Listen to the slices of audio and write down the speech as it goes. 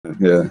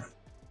Yeah.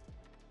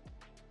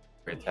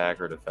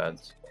 Attack or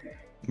defense?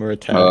 We're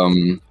attack.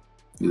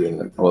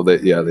 Yeah. Well,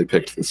 they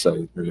picked the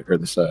side or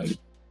the side.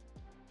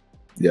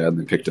 Yeah, and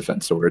they picked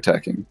defense, so we're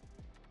attacking.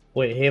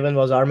 Wait, Haven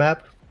was our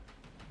map?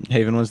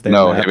 Haven was their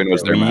No, map. Haven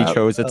was their we map.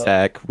 chose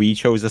attack. We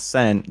chose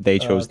ascent. They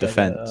chose okay,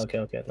 defense.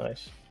 Okay,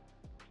 nice.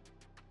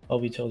 Oh,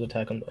 we chose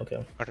attack on.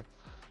 Okay.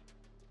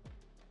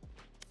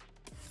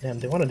 Damn,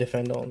 they want to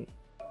defend on.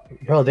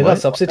 Bro, they got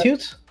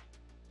substitutes?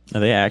 Are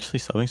they actually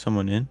subbing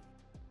someone in?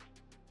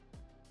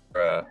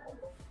 Bruh.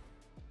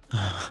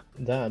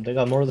 Damn, they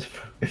got more. You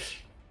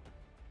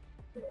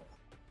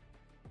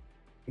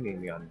need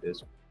me on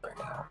this right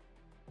now.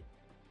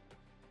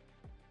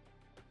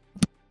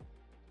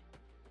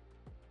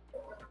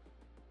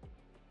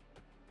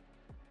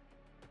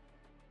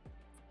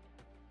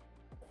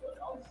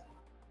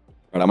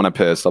 Alright, I'm gonna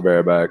piss. I'll be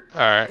right back.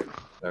 All right.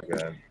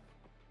 Okay.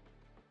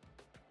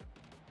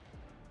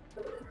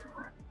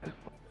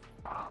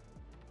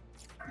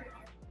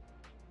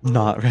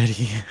 Not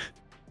ready.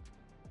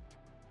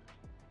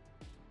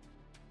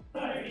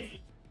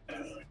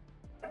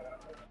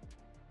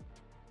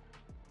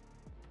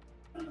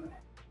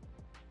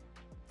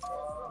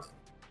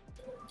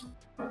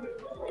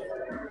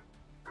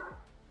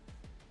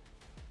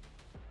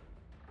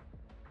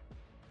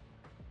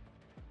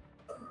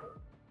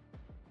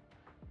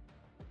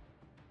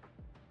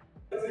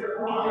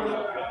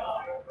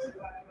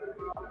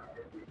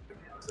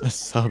 A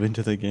sub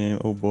into the game.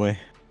 Oh boy.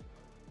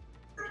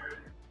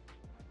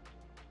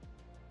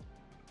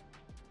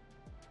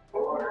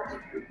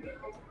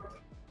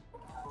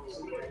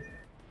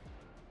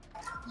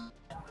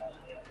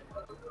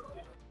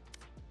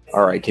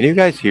 All right. Can you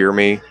guys hear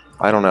me?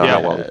 I don't know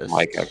how well Yes. the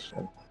mic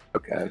actually.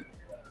 Okay.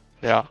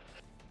 Yeah.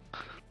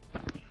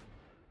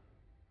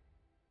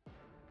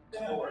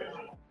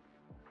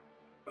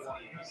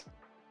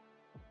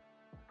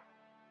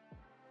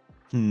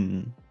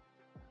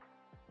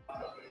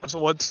 So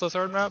what's the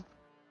third map?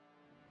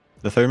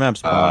 The third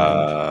map's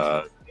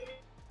bind.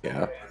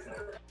 Yeah.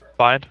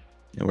 Bind.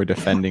 And we're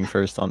defending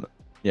first on.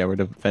 Yeah, we're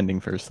defending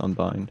first on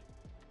bind.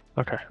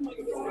 Okay.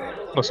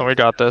 Listen, we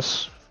got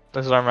this.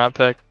 This is our map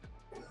pick.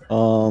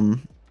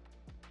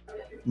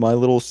 My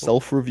little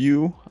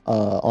self-review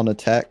on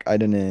attack, I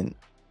didn't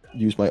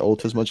use my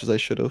ult as much as I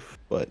should have,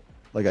 but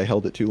like I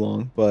held it too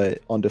long.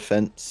 But on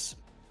defense,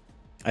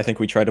 I think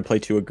we tried to play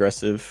too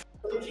aggressive.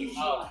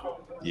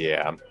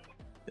 Yeah.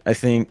 I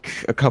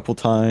think a couple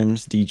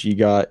times DG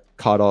got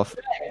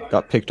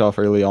picked off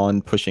early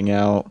on pushing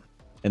out,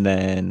 and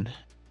then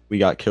we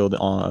got killed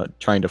on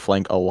trying to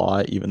flank a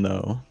lot, even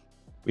though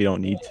we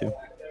don't need to.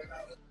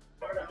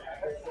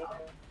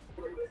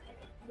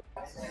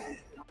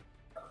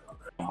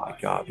 Oh my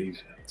god,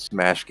 these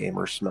Smash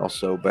gamers smell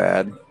so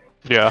bad.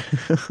 Yeah.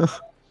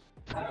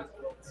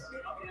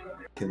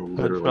 Can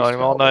literally smelling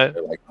smell all night.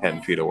 They're like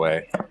 10 feet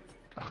away.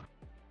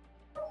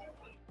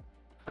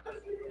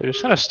 They're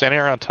just kind of standing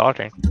around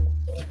talking.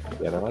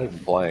 Yeah, they're not even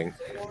playing.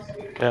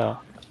 Yeah.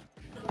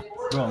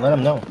 Bro, let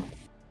them know.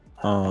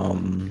 Oh,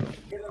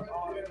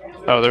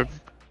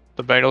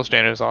 the Bengals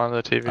game is on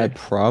the TV. I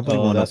probably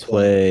want to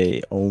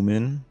play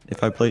Omen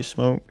if I play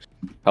Smoke.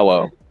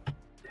 Hello.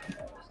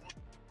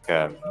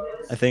 Okay.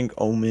 I think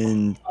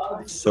Omen,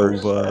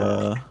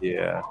 Sova.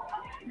 Yeah.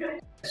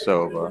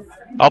 Sova.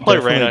 I'll play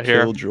Definitely Reyna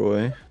here.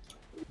 Killjoy.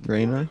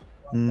 Reyna?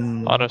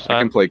 On a I can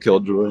side. play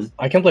Killjoy.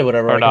 I can play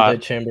whatever. Or I can not. play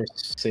Chamber,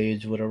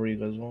 Sage, whatever you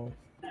guys want.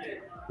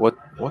 What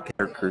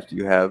characters do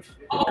you have?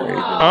 With your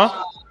agents?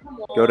 Huh?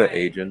 Go to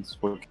agents.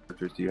 What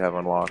characters do you have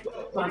unlocked?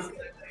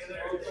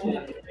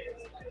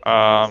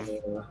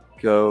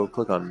 Go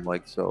click on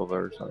like Silva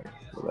or something.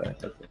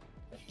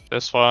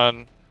 This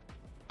one,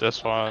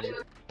 this one,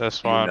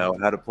 this Do you one. know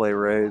how to play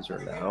Rays or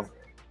no?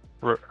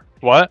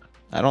 What?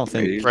 I don't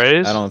think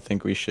Raze? I don't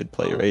think we should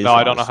play Raze. No, I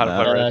on don't know this how to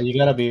map. play Raze. You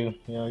gotta be.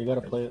 Yeah, you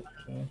gotta play it.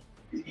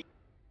 Yeah.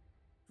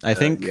 I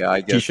think yeah, I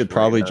he guess should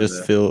probably Reyna just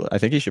then. fill. I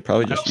think he should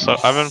probably just. So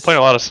use- I've been playing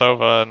a lot of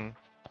Sova and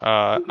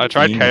I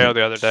tried KO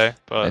the other day,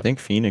 but I think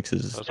Phoenix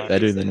is Those aren't-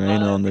 better than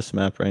Reyna on this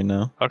map right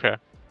now. okay.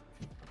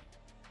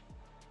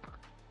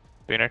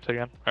 Phoenix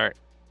again. All right.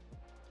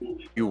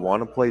 You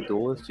want to play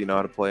Duelist? Do you know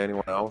how to play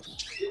anyone else?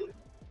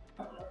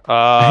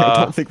 I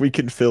don't think we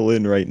can fill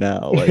in right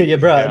now. Like, yeah,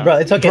 bro, yeah. bro,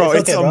 it's okay. bro,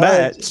 it's okay, a bro.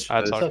 match.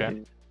 That's It's okay.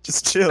 okay.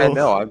 Just chill. I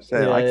know. I'm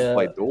saying I Yeah, can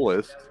play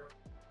Duelist.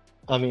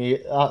 I mean,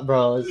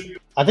 bro,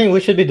 I think we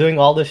should be doing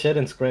all this shit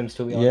in scrims,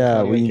 to be honest. Yeah,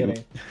 Not even we-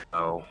 kidding.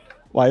 No.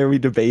 Why are we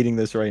debating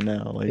this right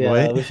now? Like, Yeah,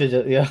 what? we should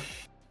just, yeah.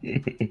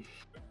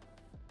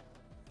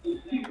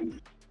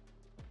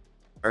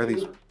 Why are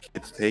these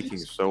kids taking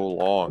so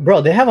long?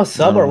 Bro, they have a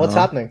sub or what's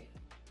know. happening?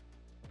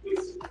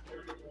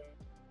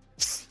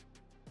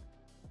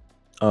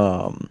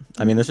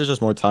 I mean, this is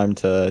just more time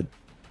to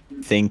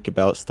think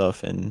about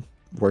stuff and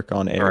work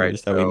on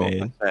errors that we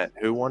made.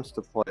 Who wants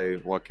to play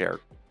what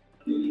character?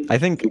 I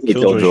think Killjoy.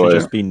 Killjoy should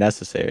just be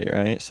necessary,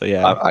 right? So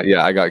yeah.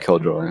 Yeah, I got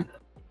Killjoy.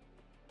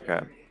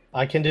 Okay.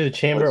 I can do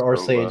chamber or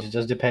Let's go, sage,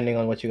 just depending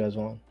on what you guys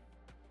want.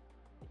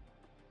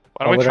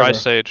 Why don't we try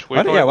Sage? We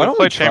why don't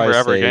play we try Chamber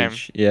every game.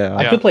 Sage? Yeah.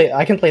 I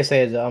can play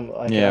Sage.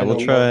 Yeah, we'll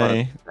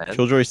try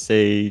Killjoy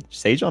Sage.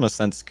 Sage on a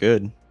sense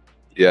good.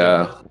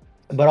 Yeah.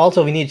 But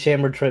also we need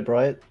Chamber Trip,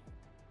 right?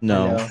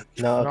 No.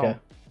 No. Okay.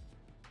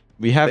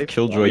 We have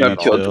Killjoy. We have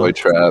Killjoy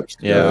traps.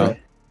 Yeah.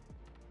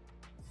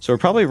 So we're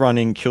probably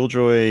running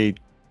Killjoy,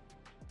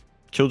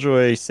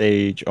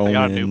 Sage,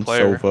 Omen,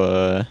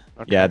 Sova.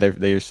 Okay. Yeah, they're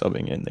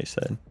subbing in. They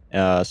said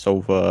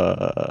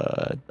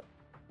Sova,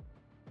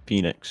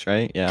 Phoenix,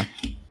 right? Yeah.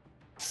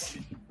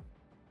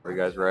 Are you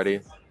guys ready?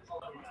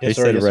 They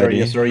said ready.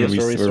 Yes, sir.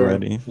 We're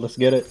ready. Let's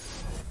get it.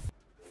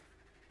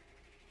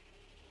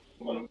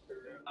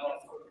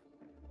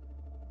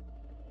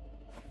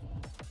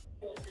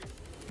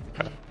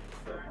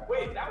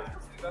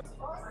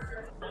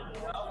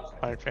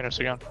 Alright, finish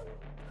again.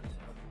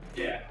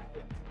 Yeah.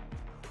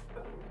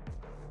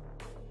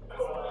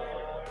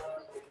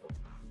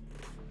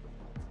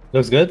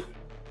 Looks good.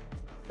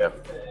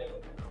 Yep.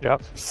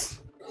 Yep.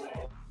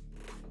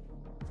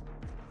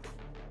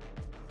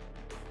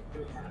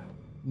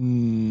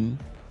 Hmm.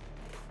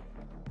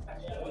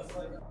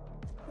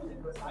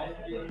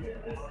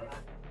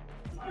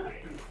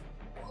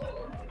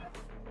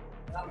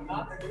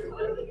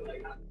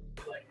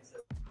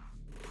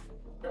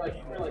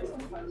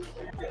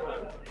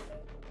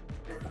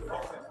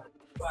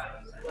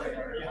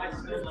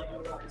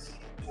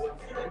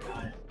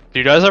 Do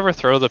you guys ever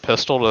throw the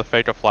pistol to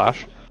fake a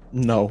flash?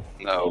 No.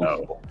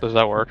 Does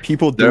that work?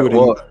 People do it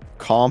in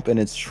comp, and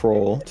it's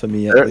troll to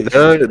me. At least.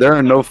 There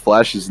are no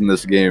flashes in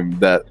this game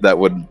that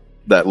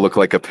look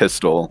like a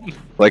pistol.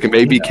 Like it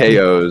may be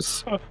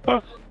KOs,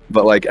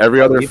 but like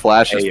every other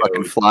flash is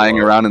fucking flying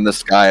around in the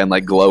sky and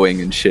like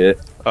glowing and shit.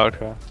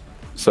 Okay.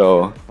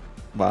 So.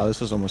 Wow,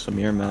 this is almost a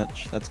mirror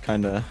match. That's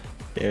kind of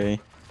scary.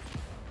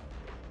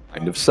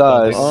 Kind of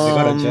size. We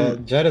got a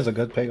Jet. Jet is a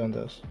good pick on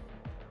this.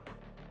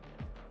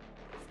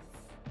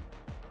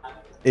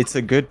 It's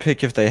a good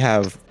pick if they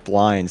have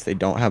blinds. They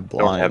don't have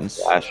blinds.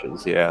 Don't have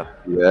flashes, yeah.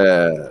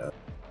 Yeah.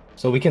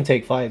 So we can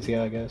take fights,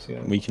 yeah, I guess,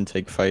 yeah. We can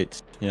take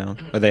fights, yeah.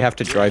 But they have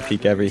to dry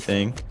peek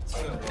everything.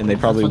 And they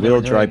probably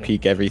will dry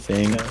peek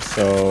everything. Yeah.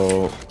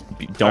 So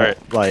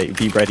like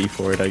be ready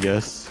for it, I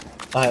guess.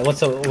 Alright,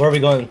 where are we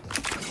going?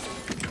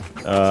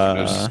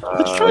 Let's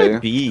try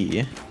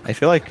B. I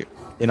feel like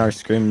in our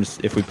scrims,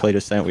 if we played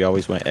Ascent, we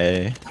always went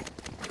A.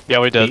 Yeah,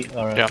 we did.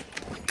 All right. Yeah.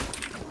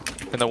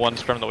 In the one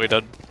scrim that we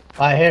did.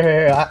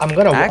 Here. I'm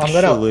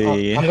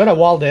gonna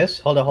wall this.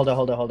 Hold on.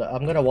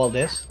 I'm gonna wall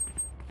this,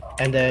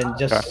 and then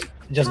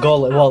just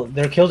go. Well,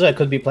 their Killjoy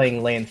could be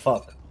playing lane.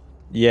 Fuck.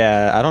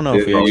 Yeah, I don't know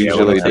if we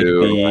usually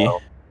do. B.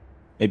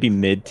 Maybe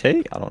mid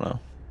take. I don't know.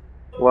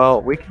 Well,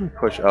 we can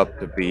push up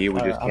to B. We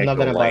just I'm not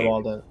gonna buy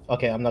wall then.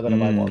 Okay, I'm not gonna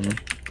buy wall then.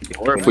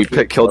 Or if we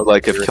pick if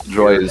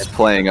Killjoy is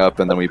playing up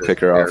and then we pick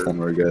her off, then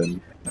we're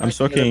good. I'm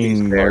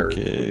looking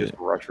market.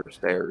 Rush her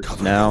stairs.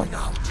 Now.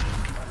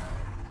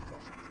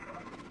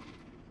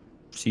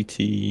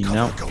 CT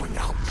now.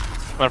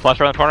 Wanna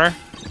flash around the corner?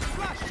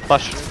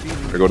 Flash.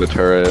 Or go to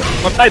turret.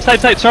 One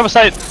side, serve a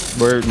side.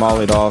 We're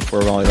mollied off.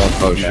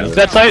 Oh shit.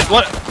 That side.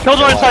 What?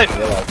 Killjoy inside.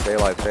 Stay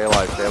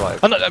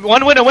alive.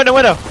 One window.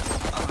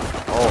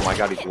 Oh my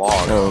god, he's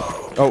logged.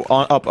 Oh,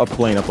 up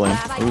lane. Ooh.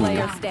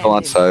 Still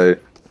on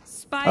site.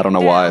 I don't know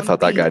why I thought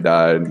that guy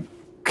died.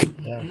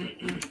 Yeah.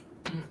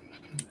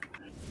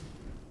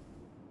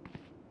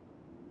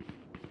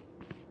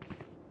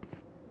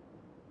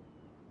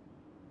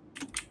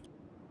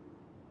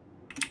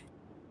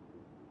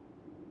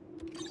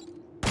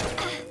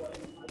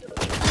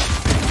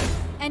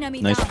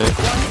 Nice pick.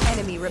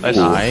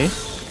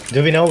 Nice.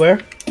 Do we know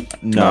where?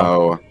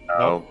 No.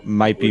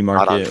 Might be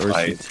market or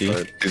site,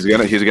 CT.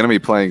 He's gonna be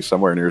playing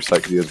somewhere near site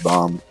because he has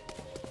bomb.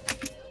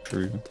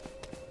 True.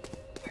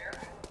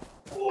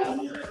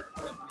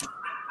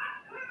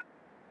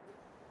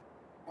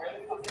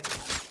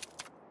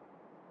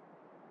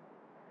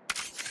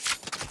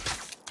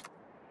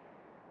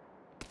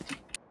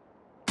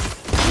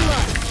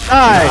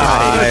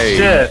 Nice.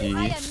 Shit.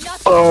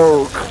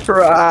 Oh,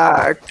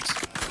 cracked.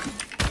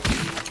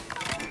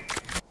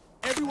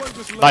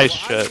 Nice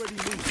shit.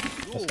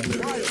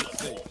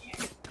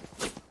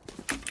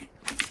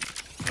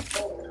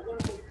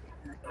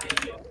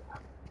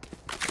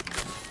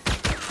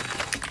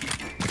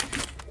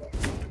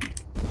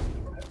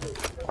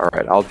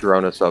 Alright, I'll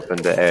drone us up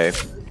into A.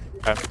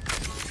 Okay.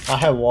 I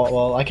have wall.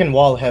 Well, I can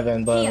wall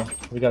heaven, but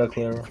we gotta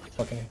clear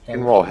fucking. You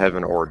can wall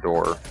heaven or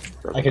door.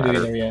 I can do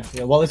either, yeah.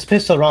 Well, it's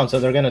pistol round, so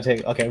they're gonna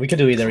take. Okay, we could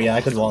do either, yeah.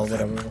 I could wall,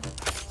 whatever.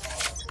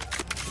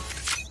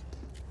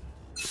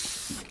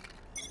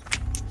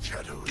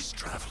 Shadows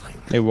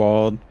traveling. They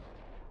walled.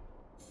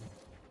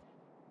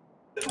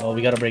 Well,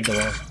 we gotta break the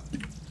wall.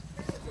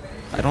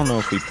 I don't know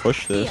if we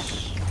push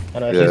this. I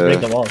know, at least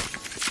break the wall.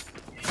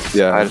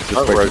 Yeah, I just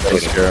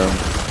rotating.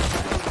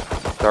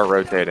 Start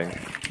rotating.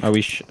 Are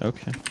we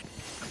okay.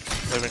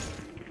 Moving.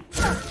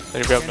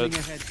 They grab mid.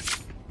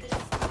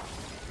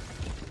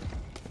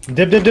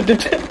 Dip.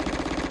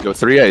 Yo,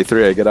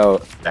 3A, get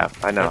out. Yeah,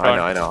 I know.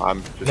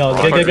 I'm just No,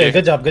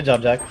 good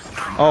job, Jack.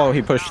 Oh,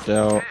 he pushed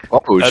out.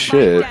 Oh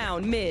shit.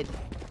 Down mid.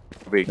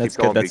 Wait, That's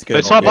keep going, good, that's B. good.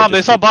 They saw bomb. Yeah,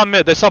 They saw bomb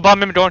mid. They saw bomb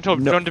mid. Going to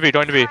B.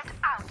 Going to B.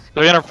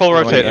 They're gonna full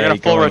rotate. They're gonna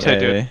full rotate,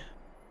 dude.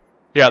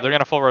 Yeah, they're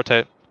gonna full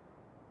rotate.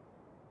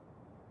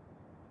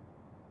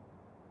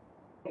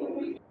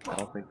 I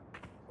don't think.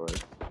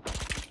 But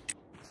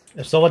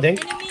So what,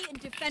 Dink? Enemy and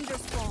defender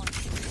spawn.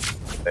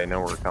 they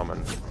know we're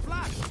coming.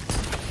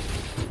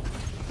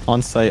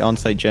 On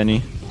site,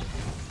 Jenny.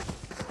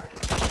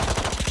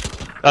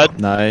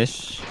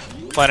 Nice.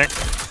 Planning.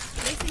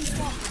 Placing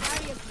spawn.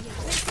 Barriers here.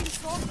 Placing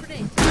spawn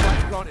grenade.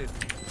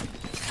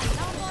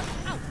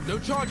 Out. No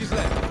charges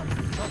left.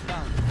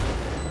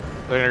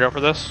 They're gonna go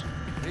for this.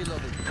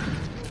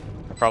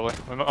 Probably.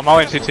 I'm all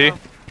in CT.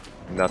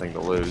 Nothing to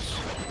lose.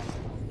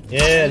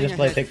 Yeah, just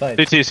play, take fight.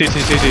 CT.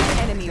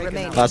 Enemy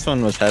remaining. Last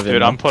one was heaven.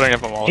 Dude, I'm putting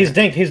up a wall. He's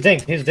dinked, he's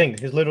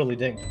literally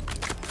dinked.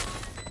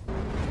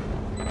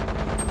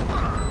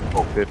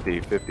 Oh,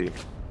 50.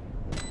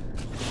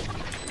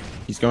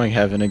 He's going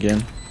heaven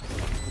again.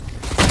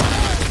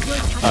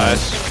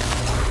 Nice.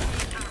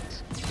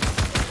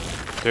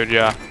 Dude,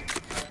 yeah.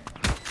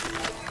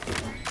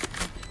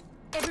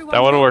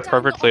 That would have worked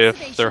perfectly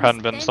if there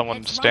hadn't been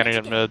someone standing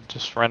in mid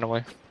just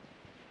randomly.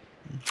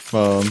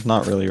 Well,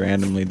 not really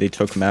randomly. They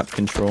took map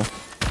control.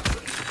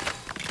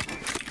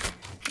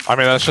 I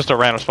mean, that's just a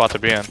random spot to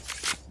be in.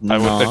 I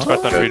would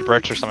expect them to be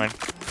bricks or something.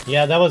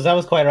 Yeah, that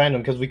was quite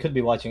random because we could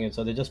be watching it,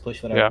 so they just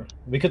push whatever. Yeah.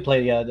 We could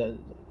play, yeah.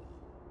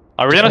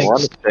 Are we I gonna?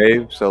 want to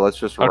save, so let's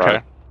just run.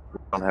 Okay. We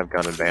don't have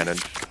gun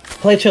advantage.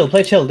 Play chill.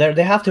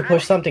 They have to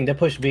push something. They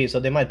push B, so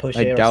they might push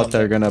A I or doubt something.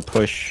 they're gonna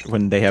push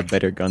when they have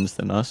better guns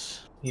than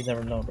us. You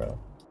never know, bro.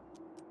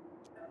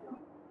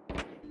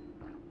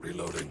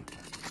 Reloading.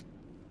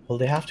 Well,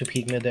 they have to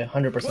peek mid. They're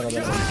 100% of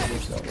them.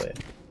 There's no way.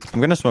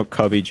 I'm gonna smoke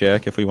Cubby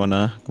Jack if we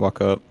wanna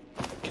walk up.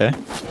 Okay.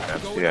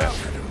 Yeah.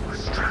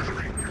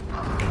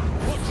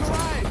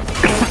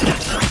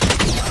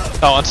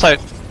 Oh, on site.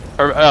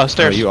 Or Oh,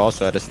 stairs. you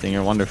also had a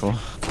stinger. Wonderful.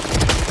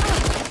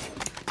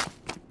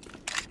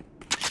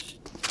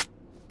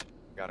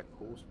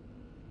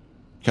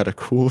 Got a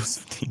cool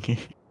stinger.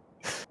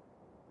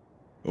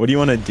 What do you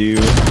wanna do,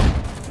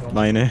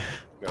 Miner?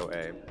 Go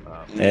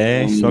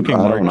A. Smoking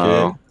I don't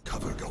know. market.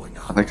 Cover going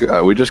on. I think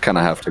we just kind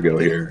of have to go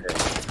here.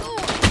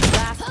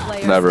 Last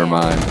player Never standing.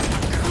 mind.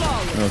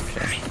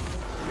 Okay.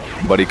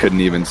 But he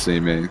couldn't even see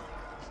me.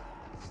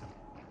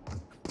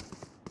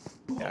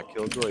 Yeah,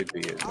 Killjoy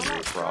B is gonna be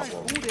a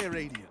problem.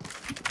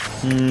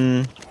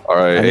 All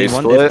right, I A mean,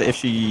 split. if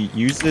she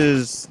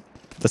uses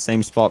the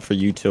same spot for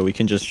you two, we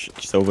can just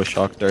Sova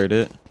shock dart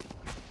it.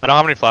 I don't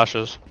have any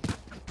flashes.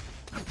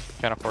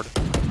 Can't afford it.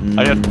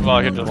 I had, well,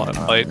 I hit the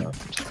light.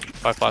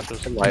 5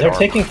 flashes. They're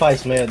taking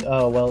fights mid.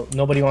 Oh well,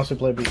 nobody wants to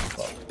play B.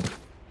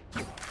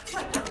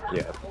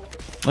 Yeah.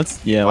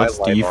 Let's My light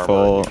armor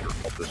default.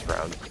 is this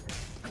round.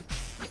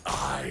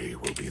 I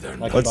will be there.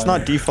 Like Let's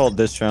not default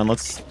this round.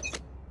 Let's.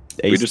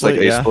 We just like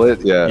A yeah. split,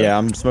 yeah. Yeah,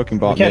 I'm smoking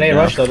We bot can't mid A now.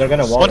 rush though. They're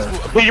gonna wall it.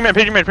 Ping him in.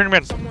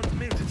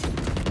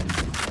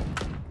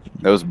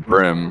 That was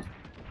Brim.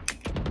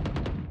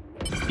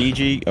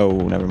 DG. Oh,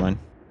 never mind.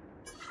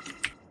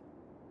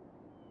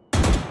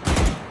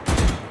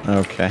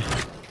 Okay.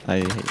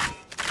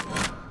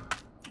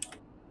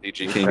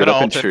 DG, can you get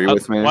up and tree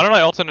with me? Why don't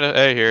I ult into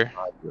A here?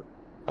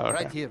 Oh, okay.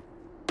 Right here.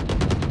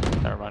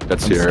 Never mind.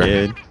 That's I'm here.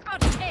 scared.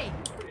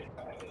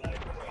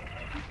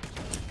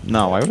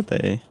 No, why would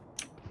they?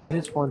 I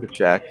just wanted to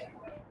check.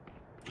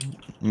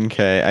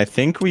 Okay, I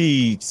think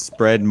we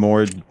spread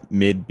more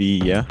mid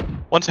B, yeah?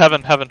 One's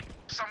heaven.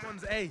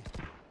 Someone's A.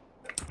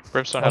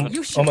 Brimstone heaven.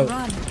 You should Almost.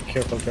 run.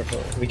 Careful.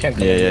 We can't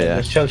go.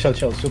 Yeah. Just chill.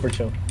 Super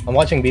chill. I'm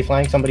watching B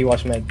flying. Somebody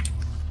watch mid.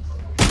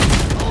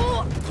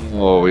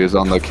 Oh, he was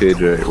on the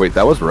KJ. Wait,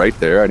 that was right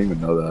there? I didn't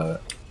even know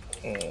that.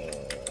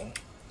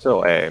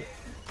 Still A.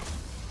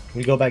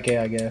 We go back A,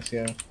 I guess.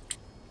 Yeah.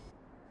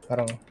 I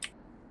don't know.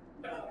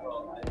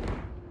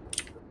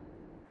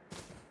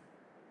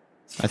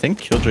 I think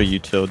Killjoy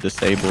Util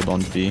disabled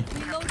on B.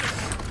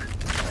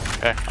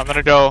 Okay, I'm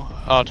gonna go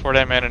toward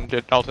A man and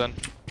get ult in.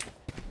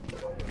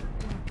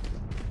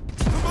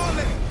 Come on,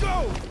 let's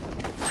go.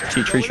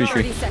 Tree.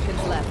 30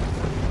 seconds left.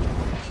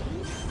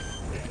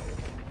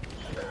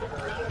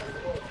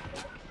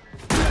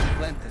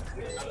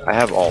 I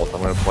have ult.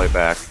 I'm gonna play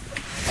back.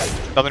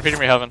 Nothing feeding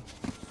me heaven.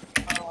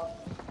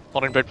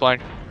 Holding big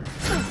flank.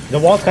 The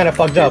wall's kind of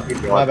fucked up. Keep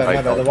going, My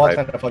bad. fight, The wall's fight.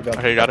 kind of fucked up.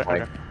 Okay, you got it?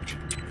 Okay.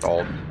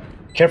 Ult.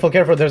 Careful.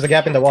 There's a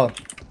gap in the wall.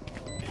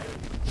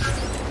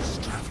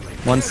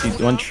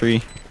 One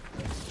tree.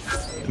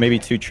 Maybe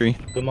 2 tree.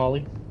 Good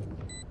molly.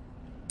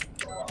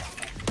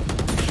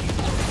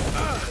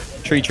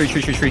 Tree.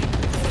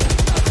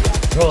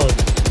 Bro,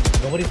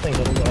 nobody's playing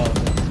double door.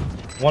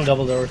 One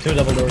double door, 2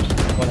 double doors,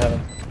 1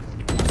 heaven.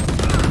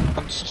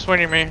 I'm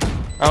swinging me.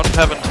 Out in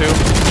heaven too.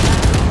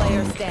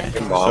 Player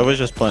standing. So it was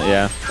just playing,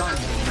 yeah.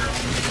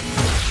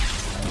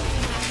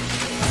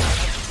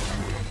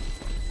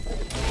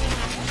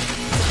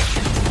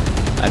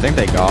 I think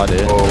they got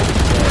it.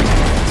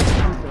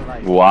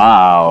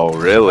 Wow,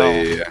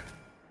 really?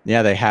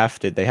 Yeah, they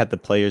halved it. They had the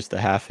players to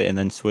half it and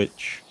then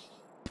switch.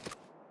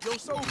 Yo,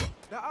 sober.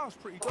 That house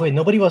pretty good. Wait,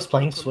 nobody was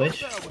playing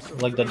Switch?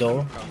 Like the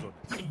door?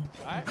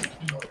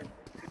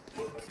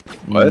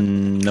 What?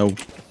 No.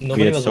 Nobody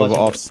We had was Sova watching it.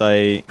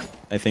 offsite.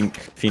 I think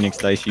Phoenix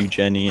Dice, you,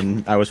 Jenny,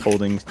 and I was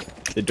holding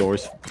the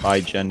doors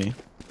by Jenny.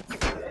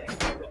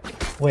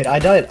 Wait, I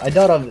died of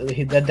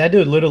that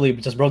dude literally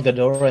just broke the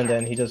door and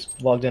then he just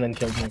walked in and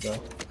killed me, bro.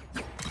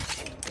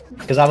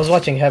 Because I was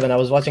watching Heaven, I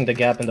was watching the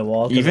gap in the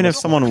wall. Even if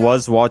someone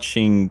was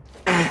watching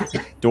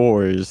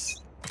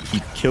doors,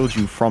 he killed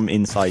you from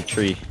inside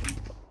tree.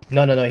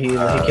 No, he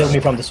killed me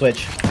from the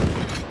Switch.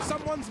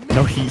 Someone's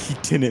No, he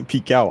didn't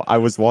peek out. I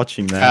was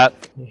watching that.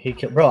 Cat. He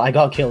killed, bro. I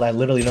got killed. I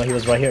literally know he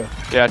was right here.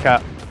 Yeah,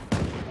 cat.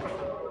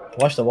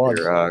 Watch the walls.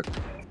 Here,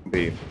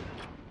 B.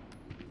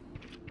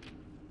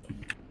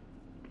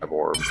 I have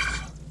orb.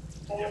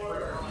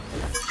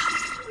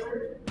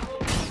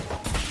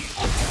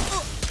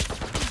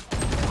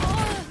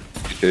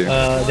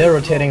 Okay. They're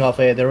rotating off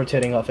A. They're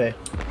rotating off A.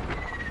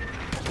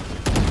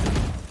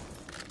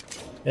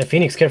 Yeah,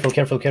 Phoenix, careful.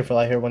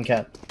 I hear one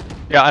cat.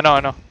 Yeah, I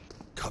know.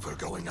 cover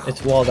going up.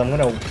 It's walled. I'm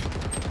gonna.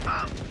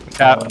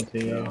 Cat.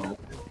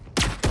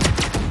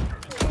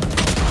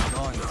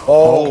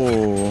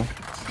 Oh.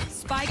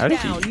 Spike How did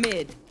he- down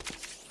mid.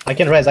 I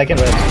can res. Is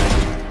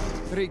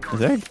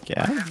there a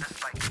gap?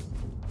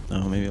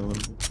 Oh, maybe a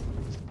little.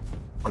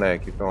 On A,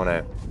 keep going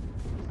A.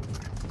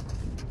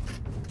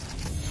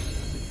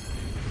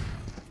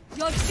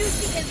 Your duty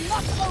is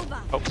not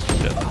over. Oh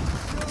shit.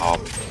 Oh,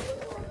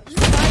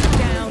 Spike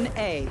down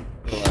A.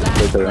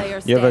 Last there. player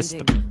You have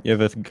standing. you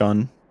have a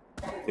gun.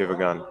 you have a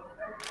gun.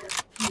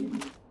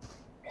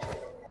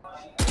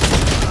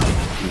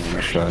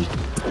 Shot.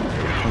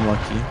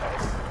 Unlucky.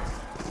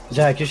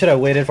 Jack, you should have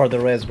waited for the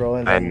res, bro.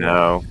 And I then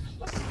know.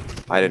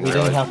 I didn't we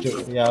didn't realize.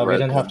 have to. Yeah, we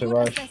didn't have to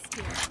rush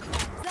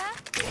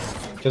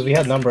because we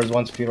had numbers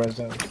once we res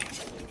down.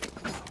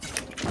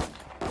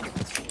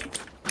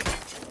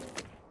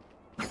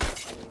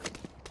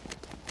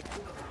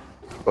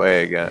 Go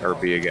A again, or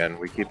B again.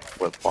 We keep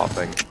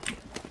flip-flopping.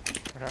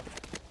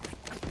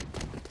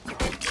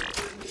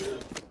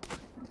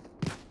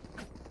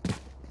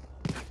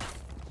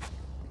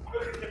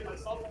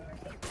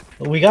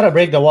 We gotta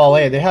break the wall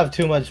A. They have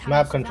too much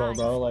map control,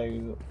 bro. Like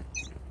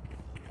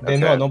they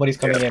know Okay. nobody's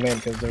coming in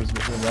because there's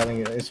walling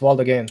it. It's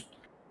walled again.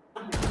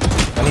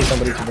 I need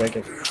somebody to break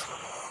it.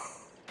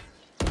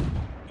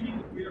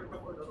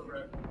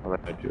 I'm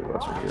gonna do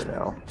what's in here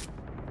now.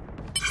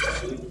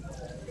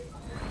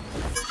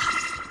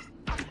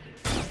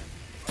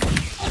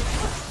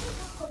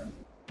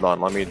 Hold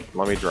on, let me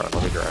drone.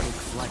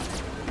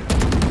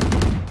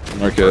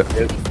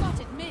 Okay.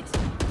 Spotted mid.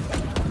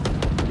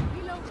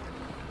 Reload.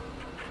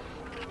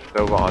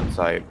 Nova on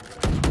site.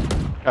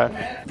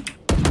 Okay.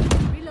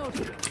 Reload.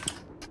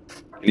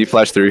 Can you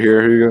flash through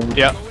here, Hugo?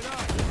 Yeah.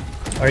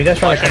 Are you guys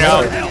trying to come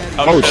out?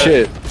 Oh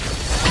shit.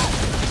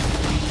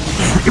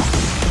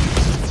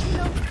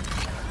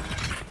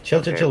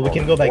 Chill. We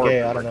can go back Orb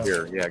A. I don't right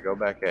know. Here. Yeah, go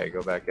back A.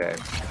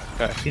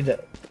 See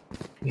that?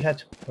 We had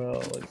to, bro.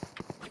 Like,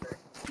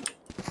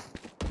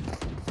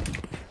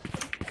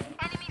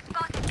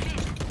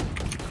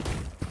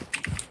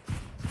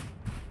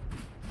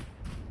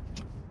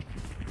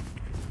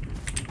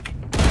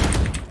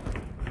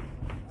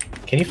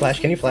 Can you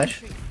flash? Yep.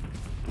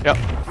 Oh,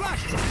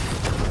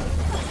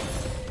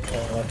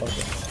 I fucked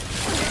it.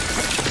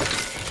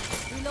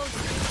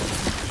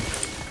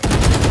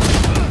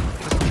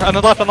 On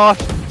the left.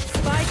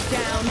 Spike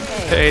down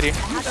A. To 80.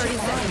 30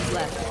 seconds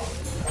left.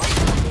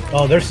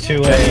 Oh, there's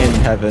two Jenny in A.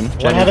 heaven.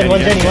 One heaven, one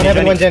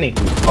Jenny. One Jenny.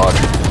 Fuck.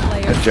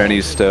 Player And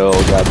Jenny's still,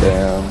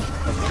 goddamn.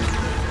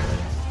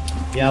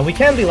 Yeah, we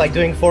can't be like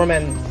doing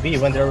 4-man B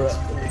when they're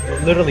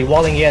literally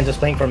walling A and just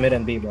playing for mid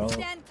and B, bro.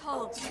 stand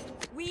tall.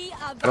 We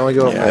are I don't want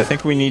to go Yeah, I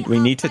think we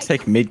need to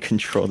take mid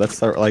control.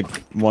 That's our, like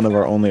one of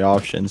our only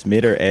options.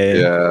 Mid or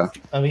A. Yeah.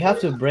 And we have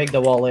to break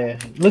the wall A.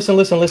 Listen.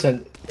 We You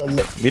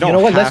don't know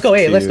what? Let's have go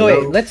A. Let's go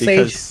A. to, Let's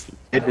because Sage.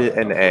 It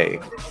an A.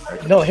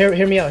 No,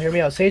 hear me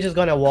out. Sage is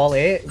gonna wall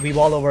A. We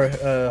wall over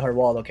her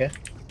wall, okay?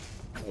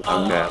 Okay,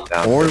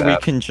 down Or for we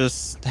that. can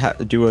just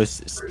do a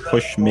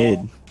push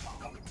mid.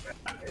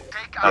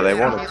 No, they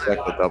won't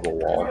expect the double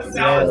wall.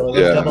 Yeah, let's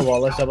Yeah. double wall.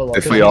 Let's double wall.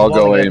 If 'Cause we he's all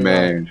go walling A in,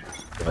 main.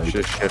 Let's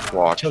just shift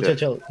walk.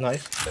 Chill.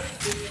 Nice.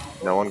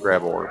 No one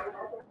grab orb.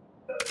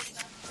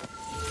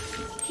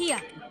 here.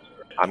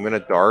 I'm gonna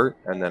dart,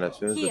 and then as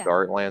soon as the Here.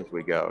 dart lands,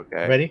 we go.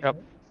 Okay. Ready? Yep.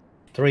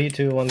 3,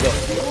 2, 1, go.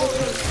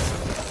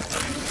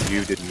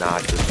 You did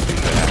not just do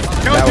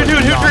that. That was Two,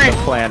 not three. the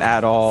plan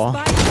at all.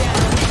 Spike down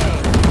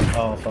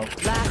Oh,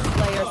 fuck. A. Last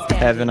player standing.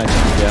 Heaven, I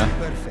think, yeah.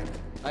 Perfect.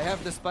 I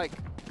have the spike.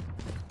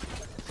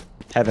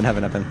 Heaven.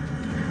 Right.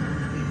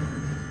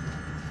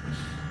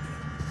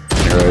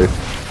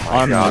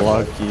 My God.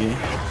 Unlucky.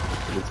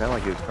 It sounded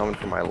like he was coming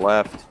from my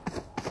left.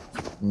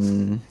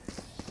 Mm.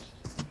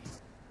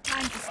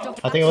 Time to stop.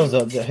 I think it was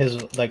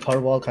his like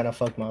hard wall kind of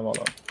fucked my wall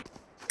up.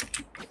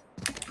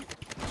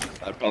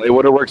 That probably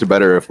would have worked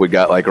better if we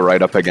got like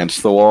right up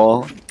against the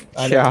wall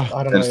I Yeah.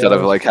 don't know. instead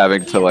of like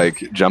having to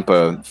like jump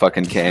a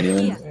fucking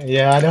canyon. Here.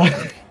 Yeah, I know.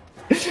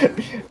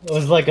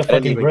 was like a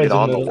fucking even bridge. get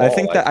on the in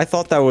wall. I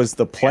thought that was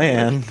the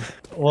plan.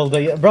 Well,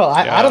 bro,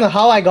 I don't know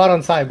how I got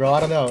on side, bro. I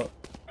don't know.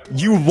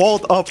 You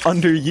walled up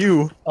under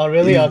you. Oh,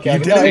 really? Okay.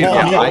 You okay. didn't No,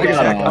 want yeah, me to yeah,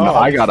 check. yeah, No,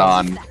 I got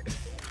on.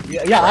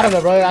 yeah, I don't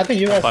know, bro. I think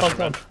you guys Flash fucked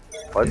up.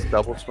 Let's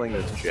double swing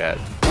this jet.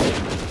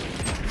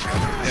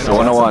 So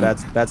 101.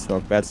 That's bad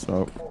smoke. Bad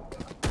smoke.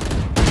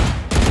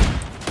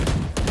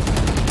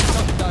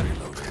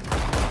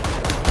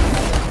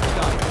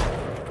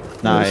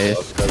 Nice.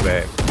 Let's go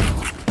back.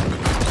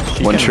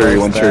 She One can tree, roast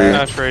one that. tree.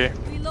 That's free.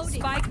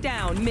 Spike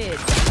down mid.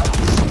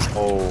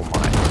 Oh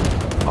my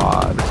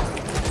god.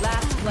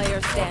 Last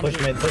player standing.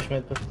 Push mid, push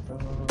mid, push.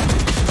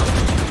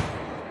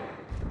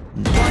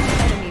 One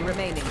enemy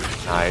remaining.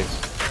 Nice.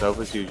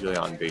 Sova's usually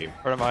on B.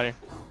 Where am I?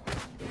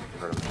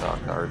 Heard him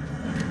shot card.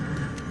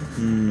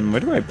 Where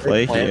do I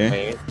play Plant here?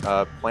 main.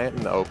 Plant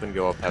in the open.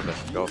 Go up heaven.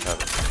 Go up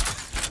heaven.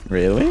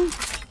 Really?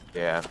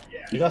 Yeah.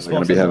 You got We're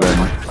gonna smoke. be having.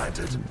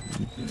 Planted.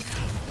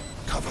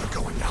 Cover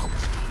going out.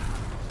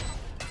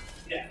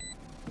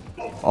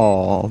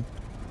 Oh,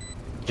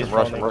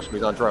 Rush.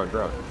 He's on drone.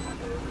 oh.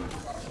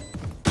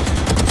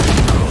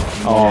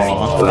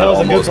 Oh, that was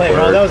a good almost play,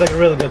 bro. worked. That was like a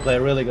really good play.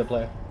 Really good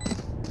play.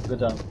 Good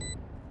job.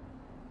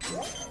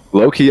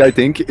 Low key, I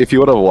think if you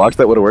would have walked,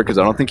 that would have worked because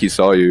I don't think he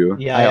saw you.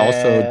 Yeah. I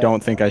also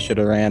don't think I should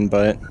have ran,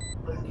 but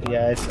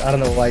Yeah, I don't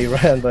know why you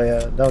ran, but yeah,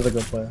 that was a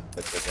good play.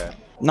 It's okay.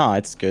 nah,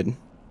 it's good.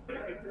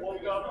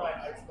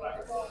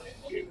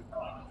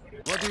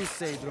 What do you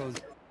say, drone?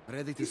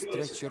 Ready to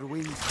stretch your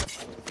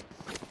wings?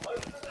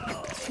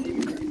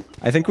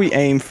 I think we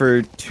aim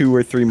for 2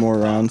 or 3 more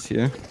rounds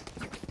here.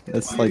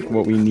 That's like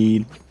what we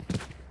need.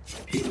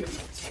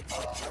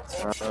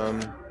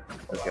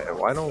 Okay.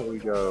 Why don't we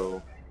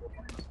go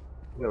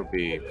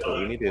B? But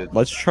we need to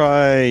Let's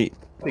try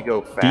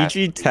go fast.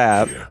 DG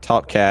tap,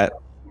 top cat.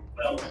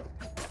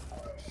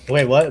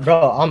 Wait, what,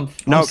 bro? I'm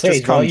No, Sage,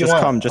 just bro. come, You just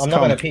want- come, just I'm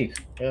come. not gonna peek.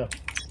 Yeah.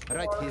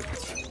 Right here.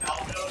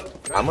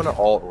 I'm gonna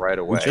ult right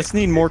away. We just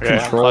need more Yeah, I'm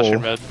control.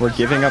 flashing mid. We're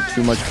giving up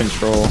too much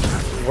control.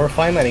 We're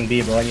fine letting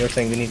B, bro, and you're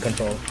saying we need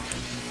control.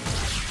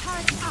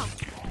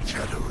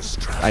 Shadows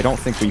trapped. I don't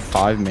think we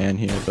 5-man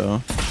here though.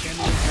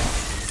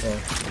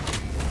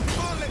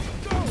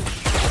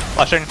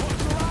 Flashing.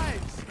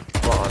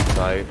 We're on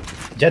site.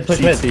 Jet push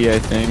mid. CT, I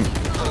think.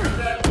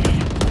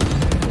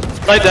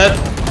 Right dead.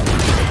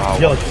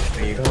 Yo,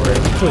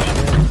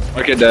 push.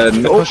 Okay, dead.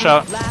 Good Oh, push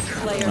out. Last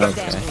player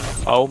Okay. standing.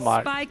 Oh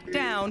my. Spike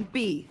down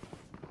B.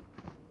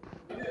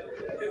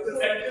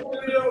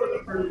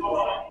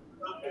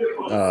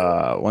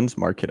 One's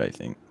market, I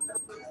think.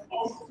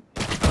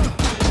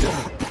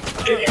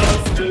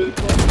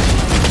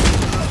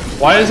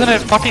 Why isn't it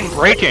fucking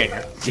breaking?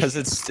 Because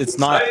it's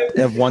not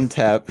a 1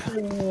 tap.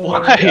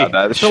 Why? yeah,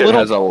 that It's a shit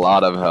little- has a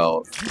lot of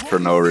health for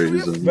no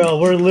reason. Bro,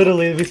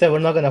 we said we're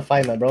not gonna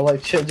fight, man, bro.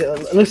 Like, shit,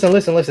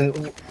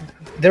 listen.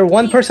 There,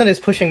 one person is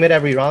pushing mid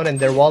every round, and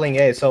they're walling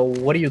A. So,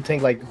 what do you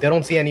think? Like, they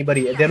don't see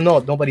anybody. They don't know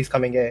nobody's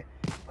coming A.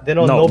 They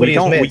know No, nobody we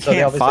is don't. mid. We so they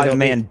can't obviously don't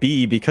 5-man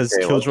B because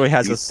Okay, Killjoy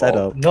has a let's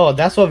setup. No,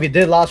 that's what we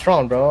did last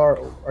round,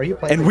 bro. Are you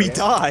playing? And the we game?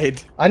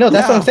 died. I know.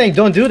 That's what I'm Yeah. saying.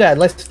 Don't do that.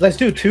 Let's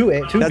do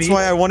 2A, 2B. That's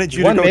why I wanted you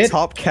to One go mid.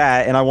 top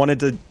cat and I wanted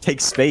to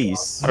take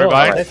space. No,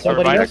 Everybody? let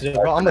somebody Everybody? else do it,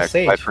 bro. I'm a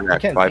Sage. Bye for I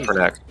next. can't Bye peek. for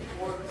next.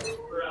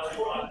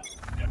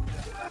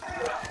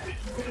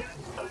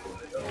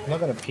 I'm not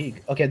gonna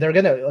peek. Okay, they're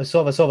gonna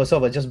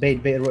Sova. Just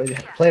bait.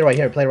 Play right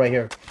here.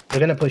 They're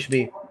gonna push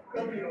B.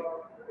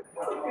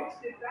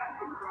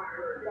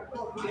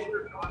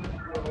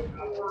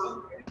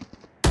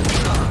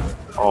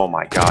 Oh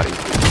my god, he's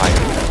just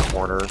hiding in that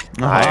corner.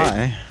 Nice.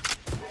 Hi.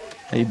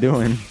 How you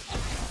doing?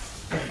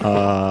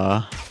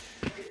 Yeah,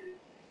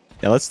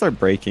 let's start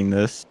breaking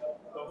this.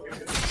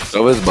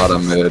 So is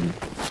bottom mid.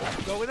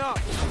 Going up.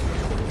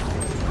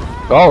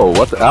 Oh,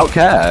 what the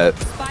outcat?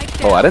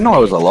 Spike Oh, I didn't know I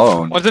was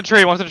alone. One's in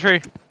tree. We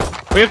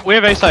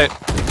have A site.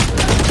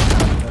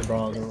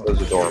 Bro,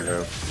 There's a door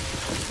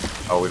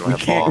move. Oh, we don't We have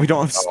can't. bomb. We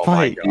don't have Oh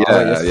my spike. God.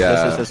 Yeah, yes, yeah.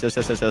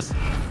 Yes.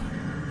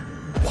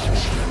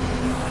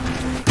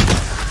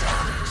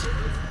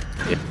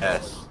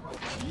 Yes.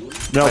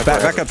 No, Sniper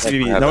back heaven, up, sniper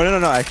CBB.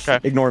 heaven. No. Actually,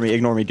 Okay. ignore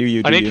me. Do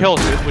you? I need you. kills,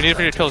 dude. We need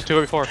to kills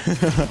 2v4.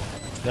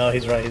 no,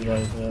 he's right. Yeah.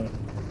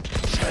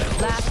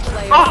 Last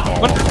player Ah!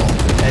 standing. What?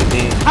 And B.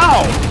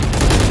 Ow!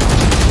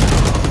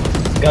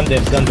 Gun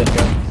diff.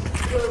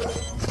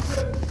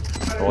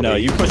 No,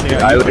 you pushing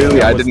out. I you literally-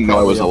 pushing out I was didn't know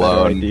I was probably a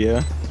better alone.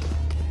 Idea.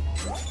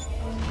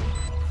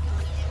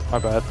 My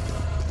bad.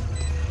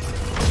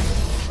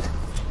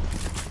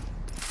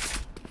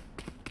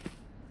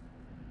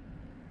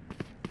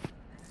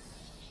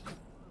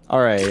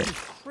 All right,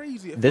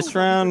 Crazy. It This feels like we've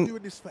been round-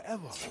 doing this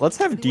forever. let's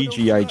have Anyone else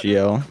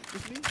DGIGL.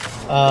 with me?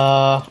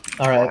 All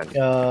right.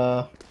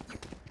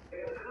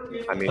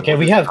 I mean, Okay, we're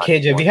we just have not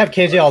KJ. We going- have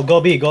KJ. I'll go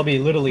B.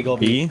 Literally go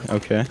B. B.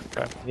 Okay.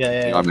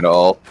 Yeah. I'm gonna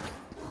ult.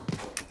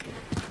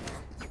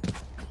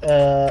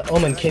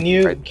 Omen, can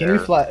you Right can you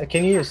there. fly?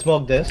 Can you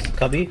smoke this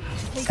cubby?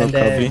 Smoke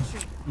then, cubby?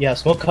 Yeah,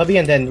 smoke cubby,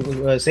 and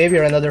then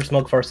Xavier another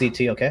smoke for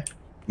CT. Okay.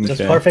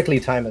 Just Okay. perfectly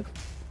time it.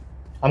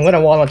 I'm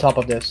gonna wall on top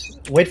of this.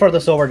 Wait for the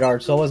Sova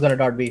dart. Sova's gonna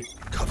dart B.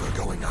 Cover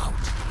going out.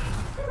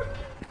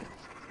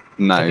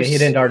 Nice. Okay, he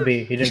didn't dart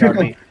B. He didn't dart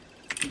B.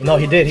 No,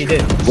 he did. He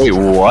did. Wait,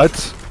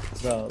 what?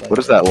 Bro, like, What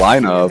is that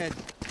lineup?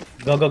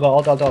 Go, go, go.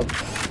 Alt, alt, alt.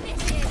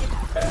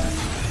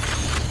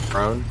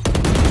 Prone.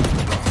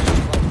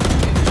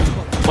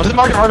 What's it?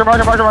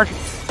 Market.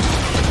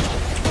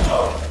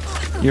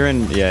 You're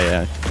in.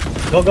 Yeah.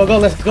 Go, go, go.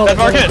 Let's go. Let's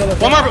market.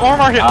 One more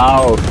market.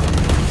 Ow.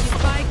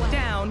 Spike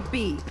down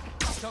B.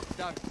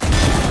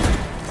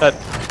 Dead.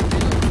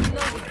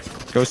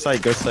 Go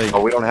site. Go site.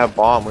 Oh, we don't have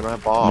bomb. We don't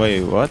have bomb.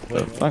 Wait, what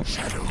the fuck?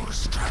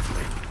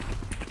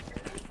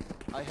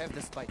 I have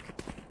the spike.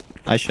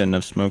 I shouldn't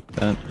have smoked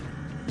that.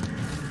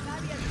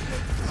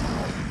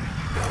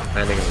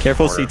 Landing in the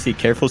Careful corner. CT.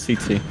 Careful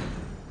CT.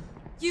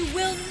 You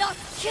will not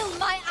kill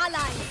my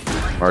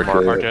ally.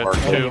 Market. Market.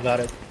 Oh, you Two. got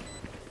it.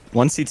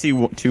 One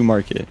CT, two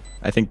market.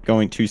 I think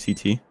going 2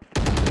 CT.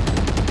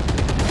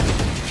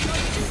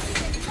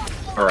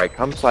 All right,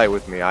 come side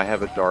with me. I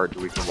have a dart.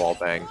 We can wall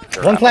bang.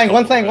 Sure, One flank,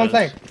 one couple flank, one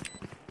flank.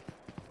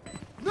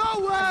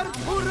 Nowhere to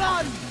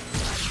run.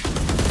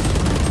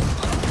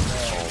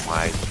 Oh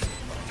my.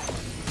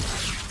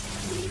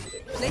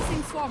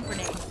 Placing swarm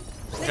grenade.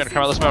 I'm gonna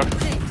come out the smoke.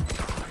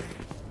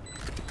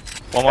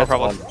 One more That's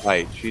probably. on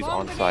site. She's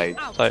on site.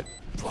 Site.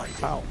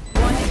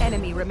 One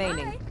enemy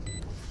remaining.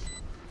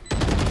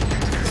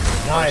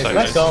 Nice. Sorry,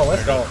 Let's guys. go.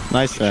 Let's go.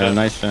 Nice Jan,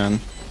 nice Jan.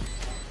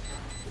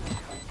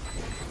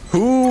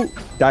 Who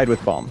died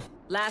with bomb?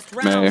 Last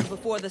May. round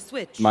before the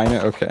switch. Minor?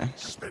 Okay.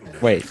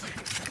 Wait.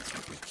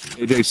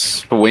 AJ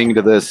swinged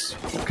to this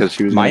because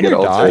she was gonna Minor get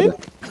ulted.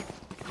 died?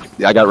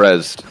 Yeah, I got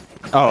rezzed.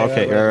 Oh,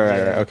 okay. Yeah,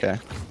 Right, okay.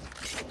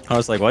 I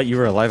was like, what? You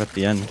were alive at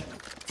the end.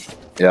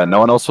 Yeah, no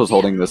one else was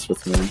holding this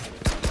with me.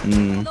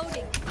 Mm.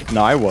 Loading.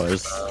 No, I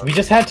was. We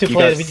just had to You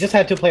play. guys- We just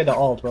had to play the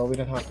alt, bro. We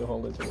didn't have to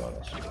hold it, to be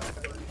honest.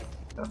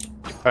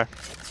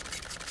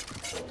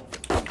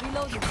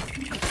 Reloading.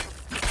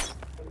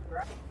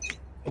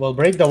 Well,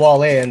 break the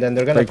wall A, and then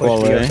they're gonna Break push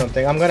wall B or A.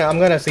 something. I'm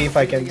gonna see if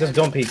I can. Just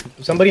don't peek.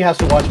 Somebody has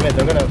to watch mid.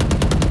 They're gonna.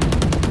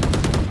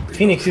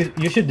 Phoenix,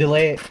 you should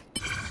delay.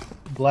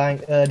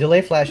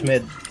 Delay flash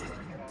mid.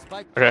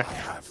 Spike. Okay.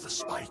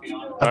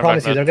 I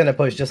promise you, they're gonna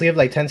push. Just leave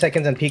like 10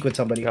 seconds and peek with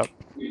somebody. Yep.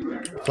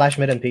 Flash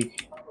mid and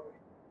peek.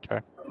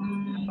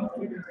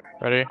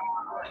 Ready?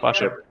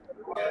 Flash it.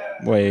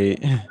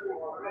 Wait.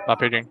 Not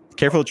peeking.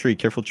 Careful tree,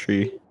 careful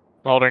tree.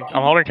 I'm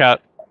holding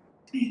cat.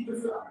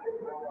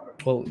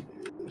 Well,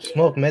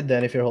 smoke mid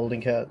then if you're holding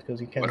cat, because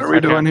you can't. What are we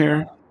doing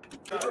here?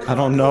 I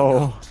don't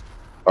know.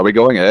 Are we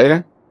going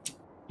A?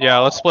 Yeah,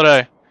 let's split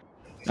A.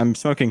 I'm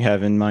smoking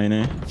heaven,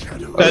 minor.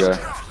 Okay.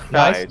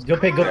 Nice. Go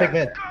pick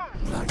mid.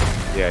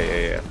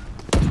 Yeah.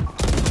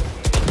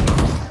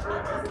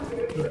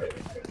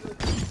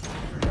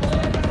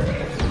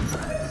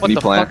 What Knee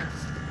the plant.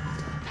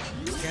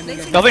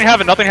 fuck? Nothing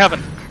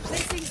happened.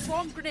 Placing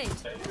swarm grenade.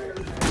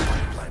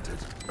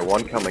 The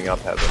one coming up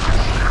heaven.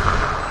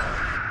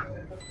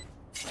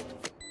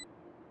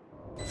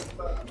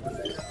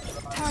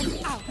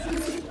 Turn out.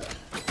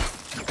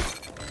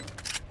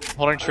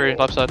 Holding tree,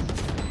 left side.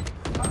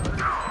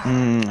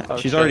 Oh,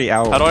 She's shit. already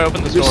out. How do I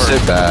open this door? Just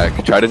sit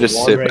back. Try to just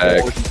One sit right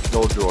back. over to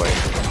Killjoy.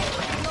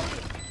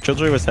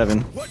 Killjoy was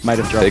heaven. Might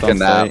have dropped Take a on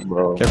nap, site.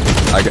 bro.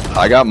 Careful.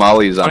 I got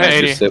mollies on Okay, it.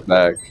 80. Just sit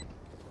back.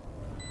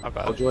 Not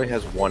bad. Killjoy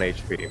has 1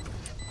 HP. Hit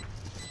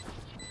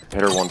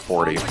her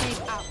 140. Grenade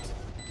out.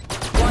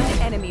 One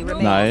enemy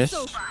remaining. Nice.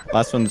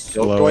 Last one's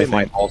slow, I Killjoy think.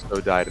 might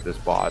also die to this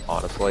bot,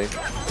 honestly.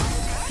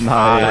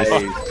 Nice.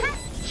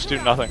 Just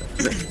do nothing.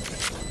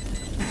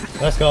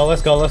 Let's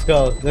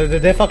go.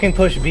 They fucking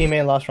push B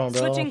main last round,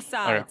 bro. Switching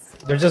sides.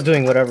 They're just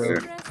doing whatever.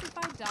 Rest if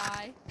I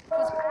die. It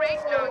was great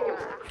knowing you.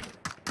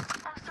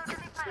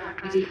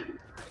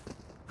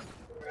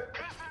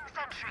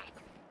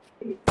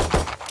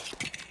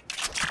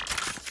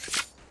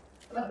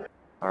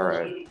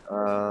 Alright.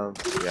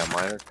 Yeah,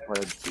 minus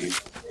played deep.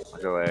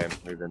 I'll go A.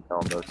 We've been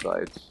telling both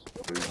sides.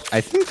 I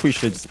think we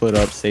should split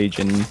up Sage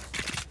and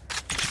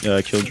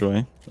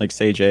Killjoy. Like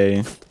Sage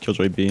A,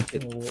 Killjoy B.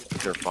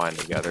 They're fine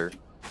together.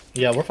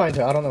 Yeah, we're fine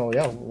too. I don't know.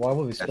 Yeah, why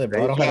would we split,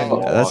 bro? I don't have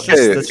any. That's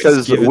Okay, just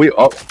because give it-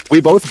 we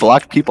both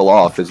block people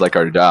off is like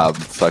our job.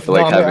 So I feel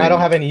No, like I don't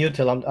have any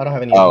util. I don't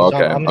have any. Oh, util.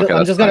 okay. I'm Okay,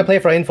 just that's gonna fine. play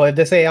for info. If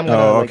they say I'm gonna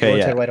Oh, like, okay,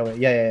 rotate yeah. right away.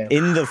 Yeah.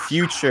 In the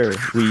future,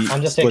 we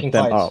I'm just split taking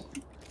them fights. up.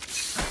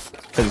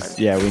 Because,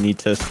 yeah, we need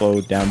to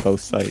slow down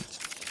both sides.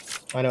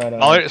 I know.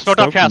 Oh, smoke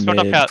up cat, Smoke smoke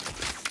up mid. cat.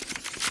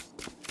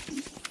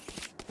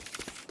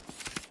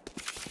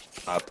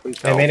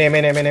 Please Hey, help.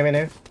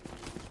 man.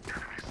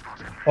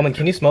 Oh man,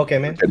 can you smoke,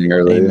 man? Getting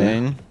early.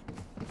 Amen.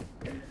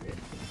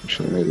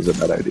 Actually, maybe it's a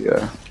bad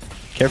idea.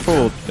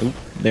 Careful. Oop,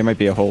 there might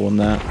be a hole in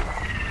that.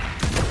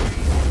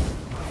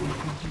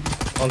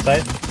 On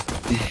site.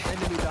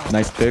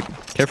 Nice pick.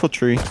 Careful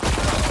tree.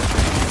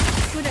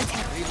 Good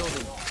attack.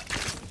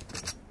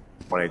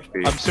 1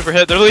 HP. I'm super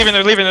hit. They're leaving.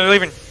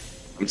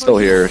 I'm still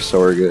here, so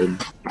we're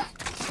good.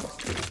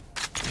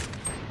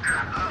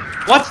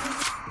 What?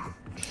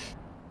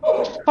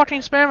 Just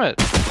fucking spam it.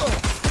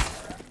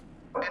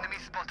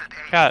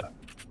 Cat.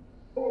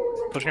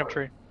 Pushing up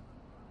tree.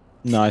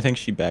 No, I think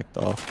she backed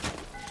off.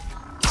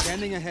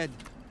 Standing ahead.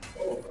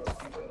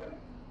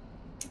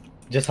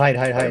 Just hide,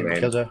 man.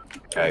 Killjoy.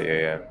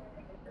 Yeah.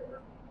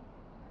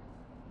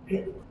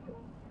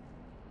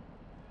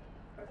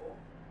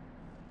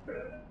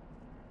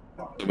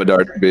 But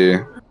dart B.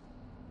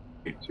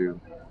 2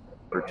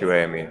 or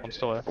 2A, I mean. I'm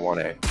still there.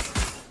 1A.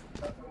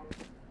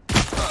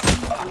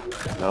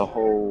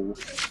 No.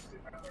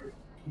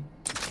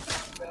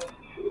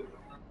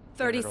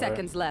 30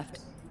 seconds left.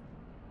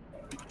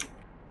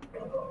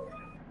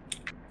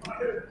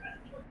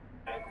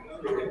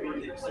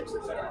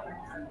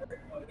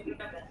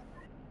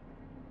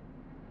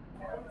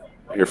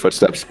 Your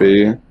footsteps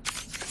B.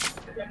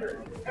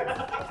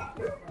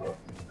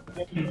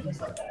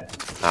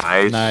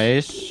 Nice.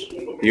 Nice.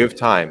 You have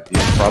time. You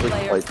probably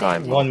can play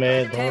time. 1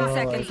 mid. 10 bro.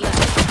 seconds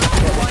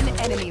left. One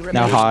enemy remaining.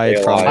 Now hide.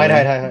 Stay Probably.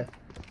 alive.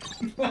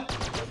 Hide.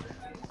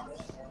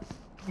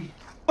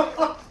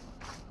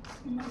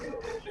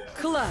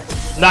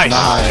 Clutch. Nice.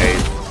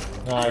 Nice.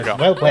 go.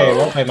 Well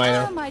played,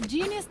 Miner. Oh, my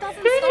genius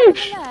doesn't stop in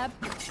the lab.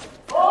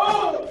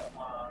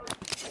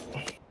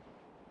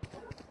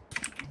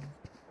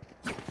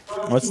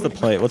 What's the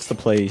play? What's the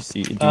play?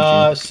 DG?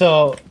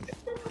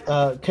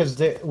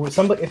 Cause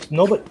somebody, if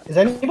nobody, is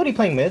anybody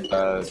playing mid?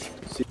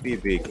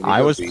 CBB. Can you I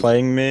go was B?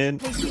 playing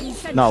mid.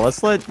 No,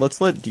 let's let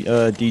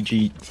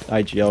DG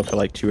IGL for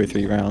like 2 or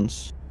 3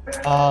 rounds.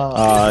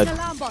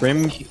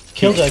 Brim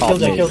Killjoy. top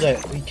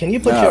mid. Can you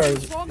put Yeah. your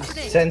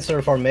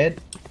sensor for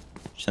mid?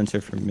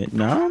 Sensor for mid.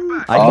 No,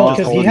 Oh, I can just because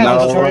he hold has mid. a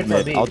I'll turret hold for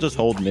mid. B. I'll just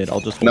hold mid. I'll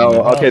just hold No,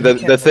 mid. okay. you The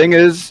can't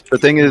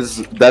thing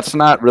is that's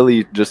not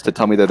really just to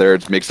tell me that there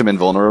makes him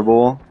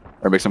invulnerable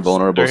or makes him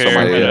vulnerable. So They're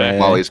my here, yeah.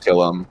 mollies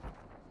kill him.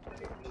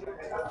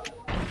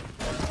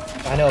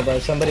 I know,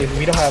 but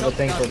we don't have a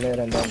thing for mid,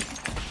 and then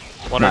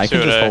One Nah, or I two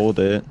can just today. hold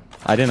it.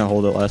 I didn't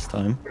hold it last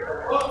time.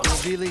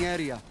 Revealing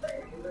area.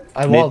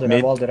 I Mid- walled it.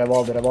 mid.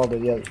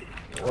 Yeah.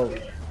 Whoa.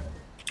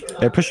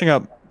 They're pushing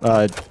up.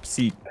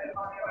 C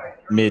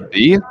mid.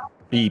 B?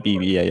 B.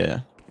 Yeah.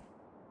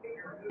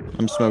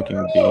 I'm smoking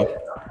B.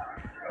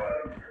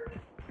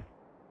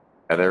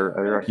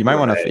 You might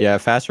want to,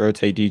 fast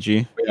rotate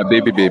DG. Yeah,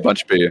 B.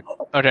 Bunch B.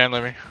 Okay, I'm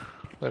leaving.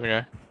 Leaving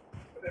A.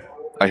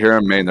 I hear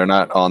him main. They're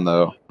not on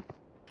though.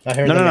 I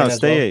heard No, the no, main as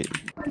stay.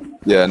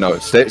 Yeah, no.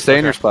 Stay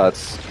in your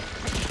spots.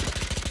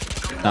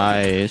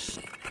 Nice.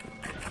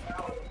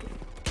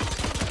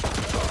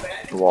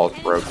 The wall's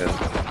broken.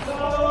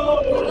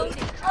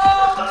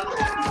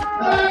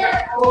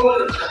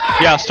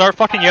 Yeah, start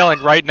fucking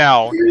yelling right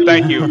now.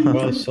 Thank you. well.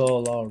 Bro, it's so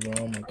loud, bro.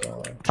 Oh my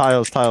god.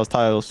 Tiles.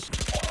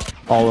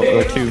 All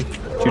of two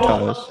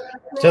tiles.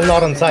 Still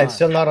not on site.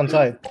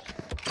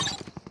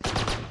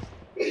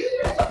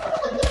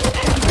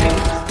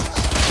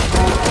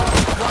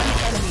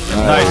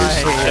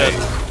 Nice. Shit.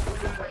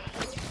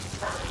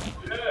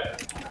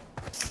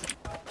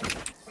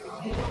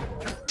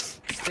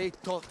 Stay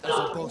taut as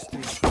opposed to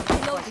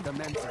the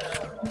mental.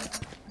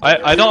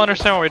 I don't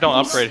understand why we don't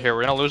upgrade here.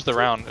 We're gonna lose the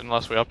round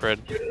unless we upgrade.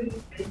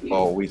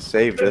 Well, we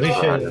saved this We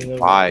round should. and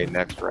buy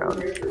next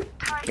round.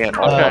 Can't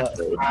Okay.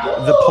 upgrade.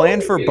 The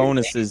plan for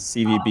bonuses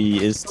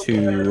CVB is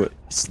to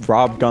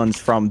rob guns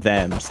from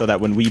them so that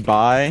when we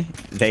buy,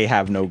 they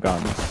have no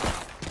guns.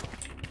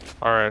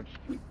 Alright.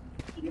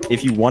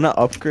 If you want to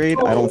upgrade,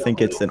 I don't think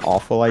it's an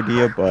awful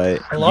idea, but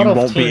A you lot of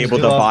won't be teams able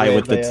do to buy upgrade,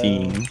 with the but, yeah.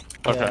 team.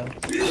 Okay.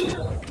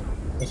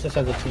 It's just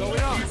as a team.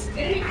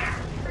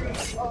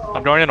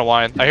 I'm going into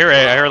wine. I hear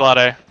A. I hear a lot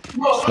A.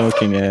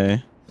 Smoking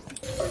A.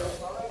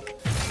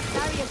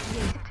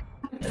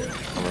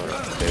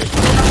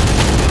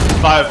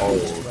 Five.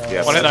 Oh,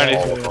 yeah, 1 at 90.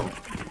 all of them.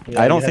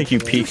 Yeah, I don't you think have you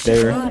to- peaked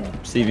there,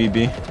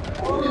 CVB.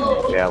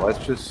 Yeah,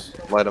 let's just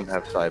let them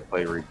have side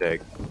play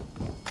retake.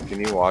 Can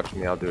you watch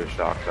me? I'll do a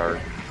shock dart.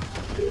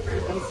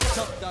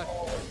 Shut that.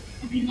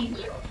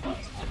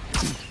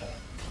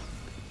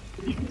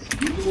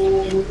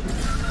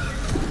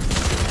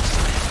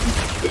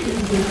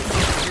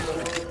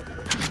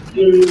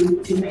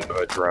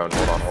 A drone.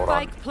 Hold on.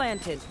 Spike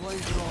planted. What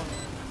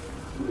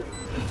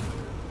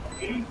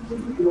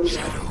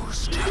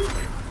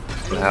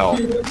the hell?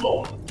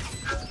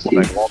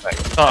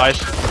 Wallbang. Oh,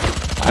 ice.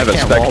 I have a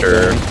can't wall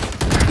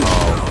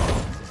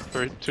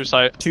specter. Two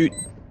side.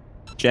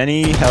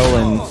 Jenny, Hell,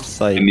 and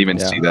Sight. Didn't even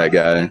yeah. see that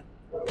guy.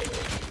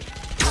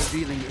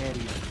 Revealing area.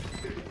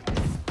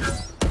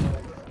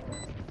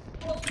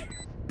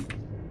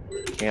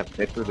 Can't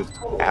fit through this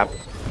gap.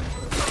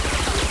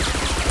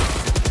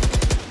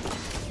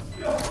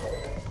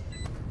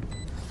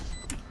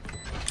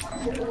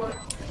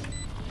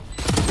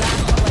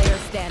 Player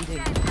standing.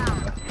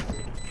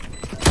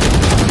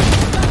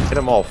 Hit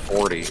them all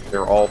 40.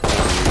 They're all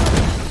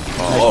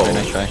 40.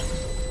 Nice try.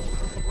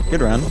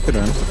 Good round.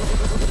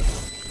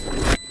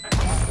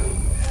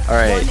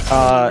 Alright,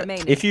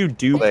 if you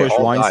do They push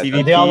all wine died.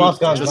 CVP, They all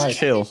lost guns, just nice.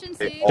 chill.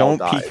 They all Don't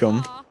died. peek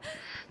them.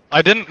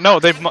 I didn't. No,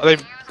 they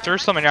threw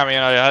something at me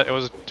and it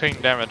was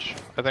taking damage.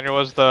 I think it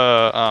was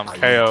the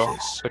KO,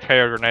 the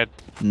KO grenade.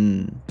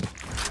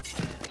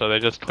 so they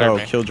just cleared Oh,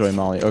 me. Killjoy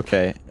Molly.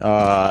 Okay.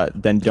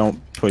 Then don't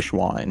push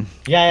wine.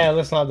 Yeah,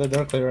 let's not.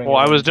 They're clearing. Well,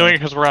 I was doing it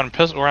because we're on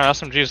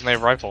SMGs and they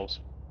have rifles.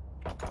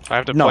 I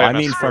have to No, play I in a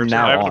mean from square, so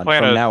I now have to on. play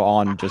in From a- now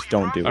on, just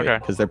don't do it Okay.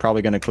 because they're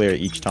probably gonna clear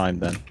it each time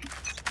then.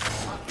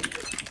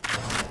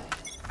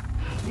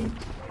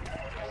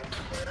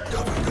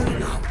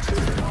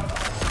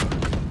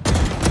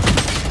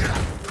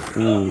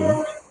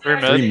 Ooh. 3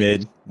 mid. 3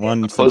 mid.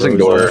 1 Closing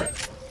Rosa. door.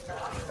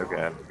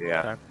 Okay,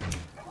 yeah.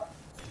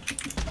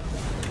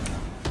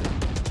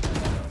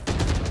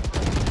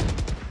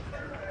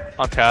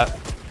 On cat.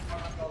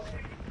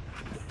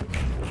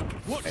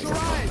 Hang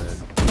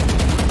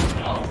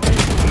on,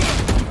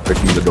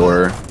 Breaking the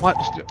door. What?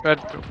 Red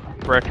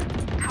brick.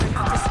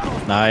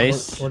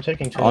 Nice. We're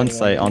taking two On anyway.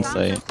 site. On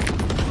site.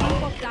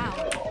 Smoke down.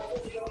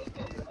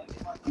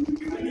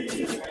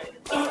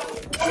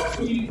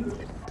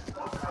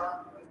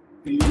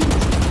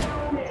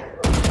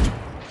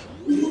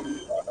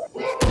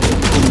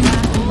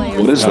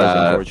 What is That was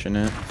that?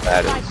 unfortunate.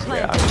 that is,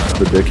 yeah.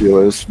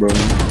 Ridiculous, bro.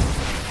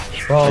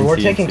 Bro, we're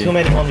NC. taking too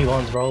many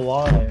 1v1s, bro.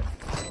 Why?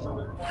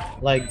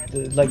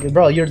 Like,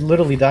 bro, you're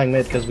literally dying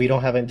mid because we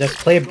don't have it. Just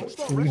play.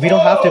 We don't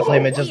have to play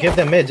mid. Just give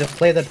them mid. Just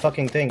play that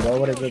fucking thing, bro.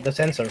 What is it? The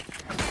sensor.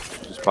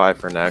 Just buy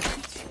for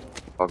next.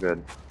 All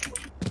good.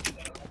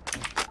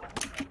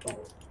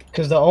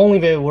 Because the only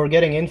way we're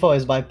getting info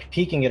is by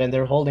peeking it, and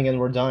they're holding, and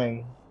we're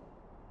dying.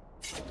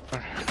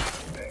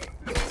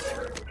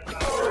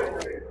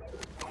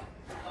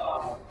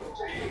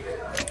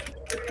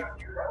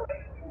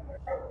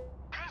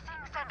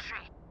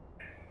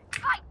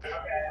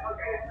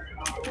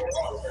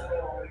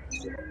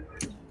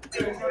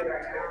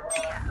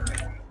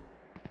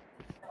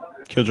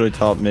 Killjoy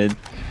top mid.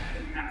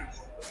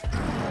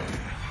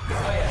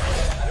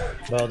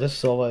 Bro,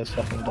 this Sova is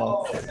fucking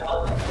dog shit.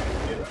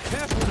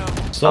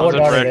 Someone's Sova in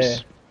guarded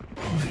bricks.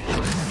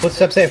 A.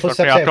 Footstep safe,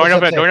 footstep Yeah, safe. going up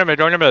footstep mid, safe.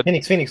 going up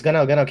mid. Phoenix, gun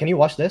out. Can you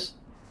watch this?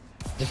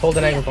 Just hold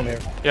an angle from here.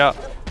 Yeah.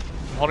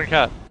 I'm holding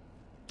cat.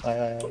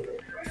 Aye.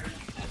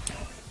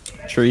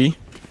 Tree.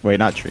 Wait,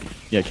 not tree.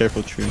 Yeah,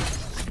 careful tree.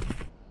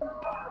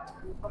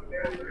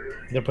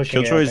 They're pushing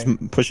A, I Killjoy's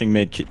think. pushing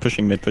mid. Keep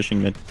pushing mid.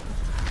 Pushing mid.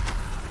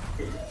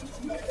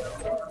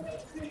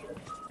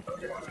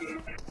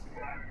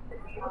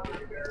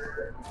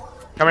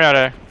 Coming out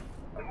A.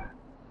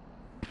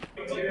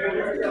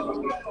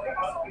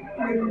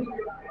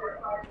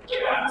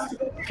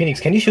 Phoenix,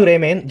 can you shoot A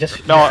main?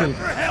 Just No. shoot.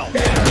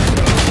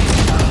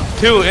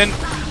 2 in.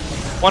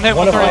 1 hit,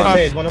 105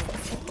 stage,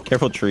 135.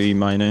 Careful tree,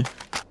 minor.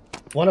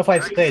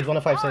 105 stage,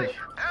 105 stage.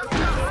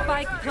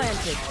 Spike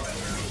planted.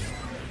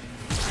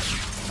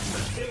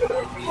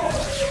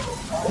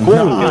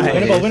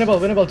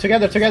 Winnable.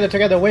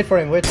 Together. Wait for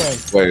him. Wait.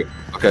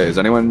 Okay. Is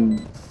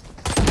anyone?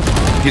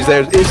 He's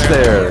there. He's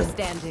there.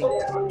 Standing.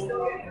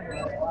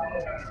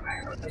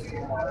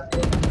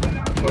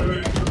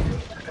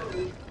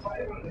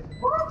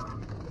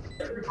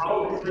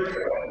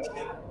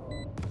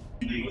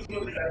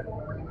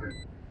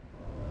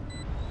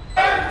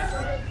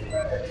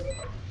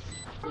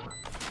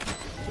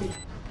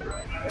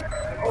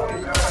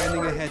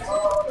 Standing ahead.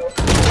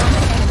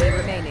 Enemy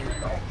remaining.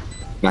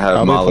 I have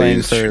I'll be playing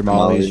Molly's. for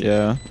Molly's,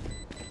 yeah.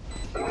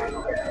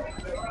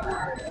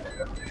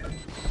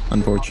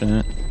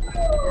 Unfortunate.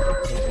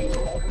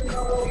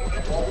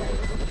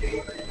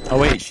 Oh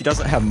wait, she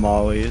doesn't have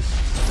Molly's.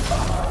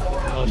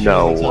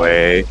 No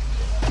way.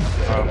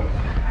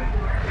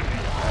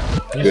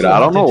 Dude, I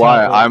don't know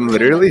why. I'm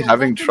literally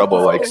having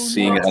trouble like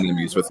seeing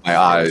enemies with my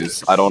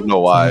eyes. I don't know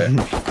why.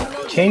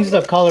 Change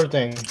the color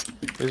thing.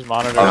 These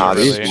monitors Nah, are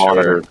these really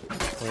monitors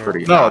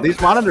pretty No, hot.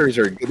 these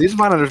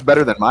monitors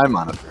better than my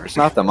monitor. It's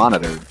not the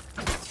monitor.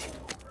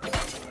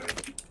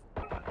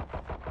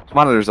 This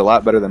monitor's a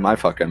lot better than my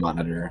fucking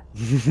monitor.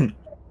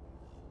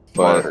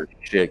 But Monitor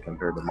shit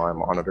compared to my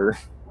monitor.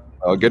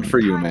 oh, good for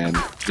you, man.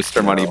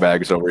 Mr.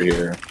 Moneybags over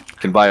here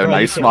can buy a Bro, you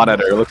nice can-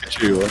 monitor. Look at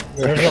you.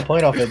 There's no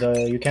point of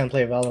it. You can't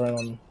play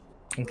Valorant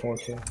in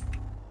 4K.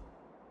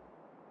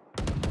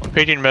 I'm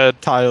peeking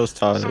mid. Tiles.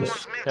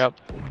 Yep.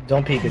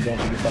 Don't peek it.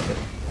 Fuck it.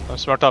 I'm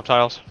smoked up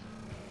tiles.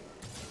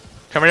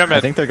 Coming up mid.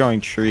 I think they're going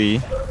tree.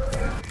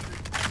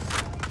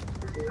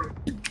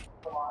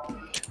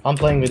 I'm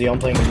playing with you.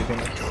 Phoenix.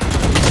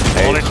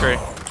 Holding tree.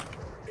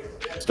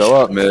 Still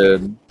up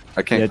mid.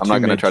 I can't. Yeah, I'm not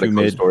two gonna mid, try to two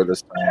close mid. door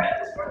this time.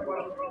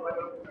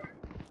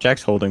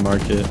 Jack's holding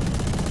market.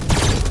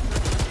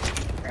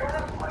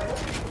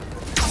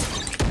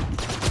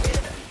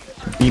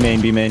 B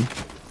main.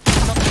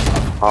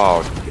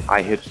 Oh,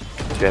 I hit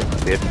Jet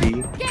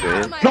 50. Get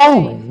out of my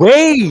Shit.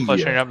 way. way!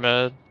 Pushing up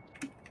mid.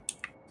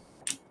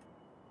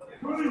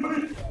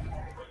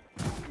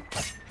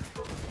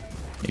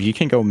 If you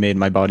can go mid,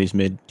 my body's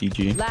mid,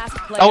 DG. Last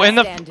player Oh, in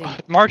the standing.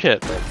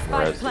 market. Spike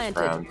Rest planted.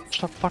 round.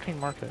 Stop fucking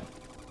market.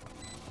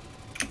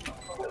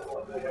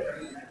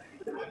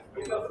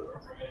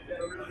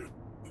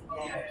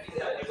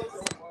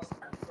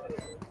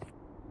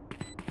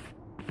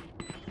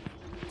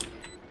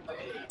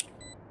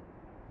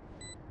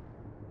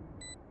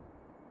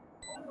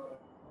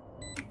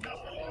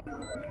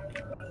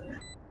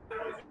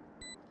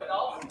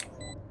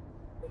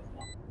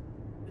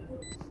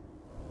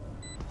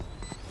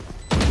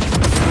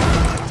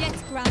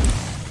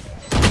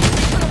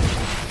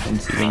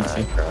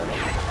 Lindsay.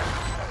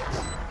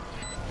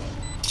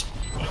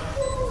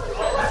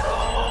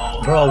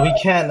 Bro, we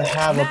can't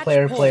have a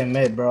player play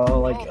mid, bro.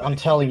 Like, I'm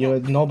telling you,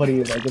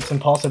 nobody, like, it's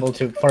impossible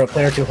for a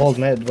player to hold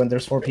mid when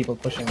there's 4 people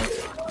pushing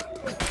it.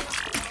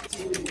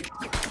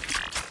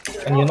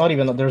 And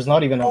there's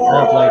not even a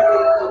fault, like,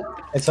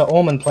 it's an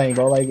Omen playing,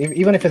 bro. Like,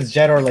 even if it's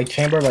Jet or, like,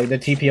 Chamber, like, the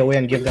TP away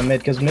and give them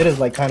mid, because mid is,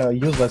 like, kind of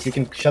useless. You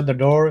can shut the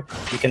door,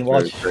 you can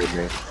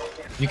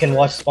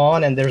watch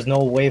spawn, and there's no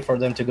way for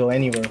them to go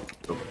anywhere.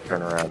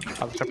 Turn around.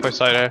 I'm just gonna play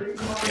side A.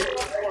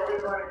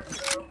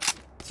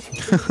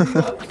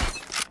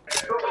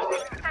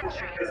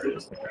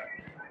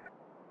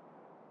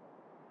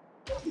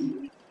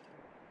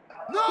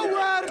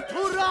 Nowhere to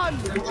run!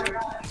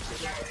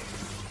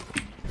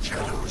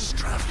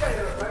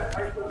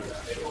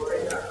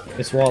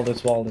 It's walled.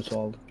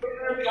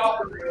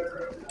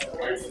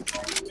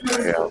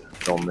 Yeah,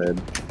 go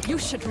mid. You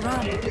should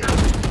run.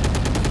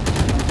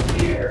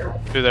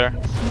 Two there.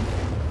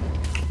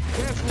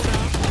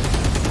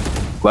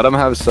 Let him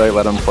have sight,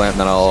 let him plant,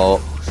 and then I'll...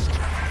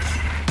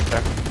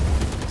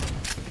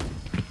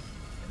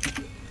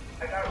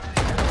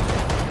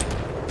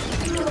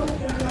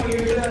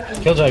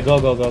 Killjoy,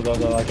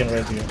 go. I can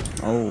raise you.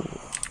 Oh.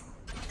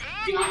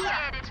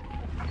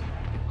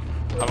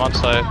 I'm on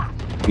site.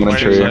 I'm gonna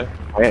tree.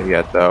 I ain't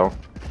yet though.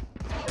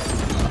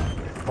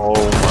 Oh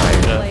my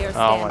god. Player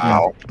Oh my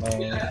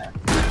standing. god.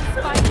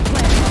 Spike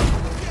planted.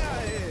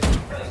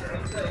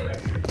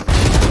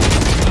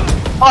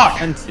 Fuck!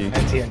 NT.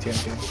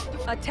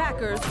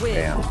 Attackers win.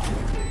 Damn.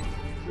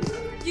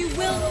 You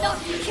will not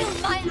kill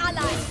my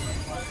ally.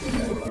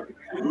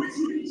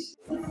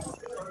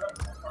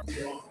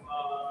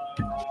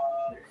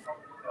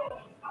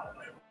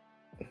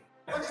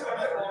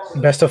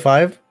 Best of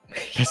 5?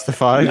 Best of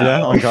 5,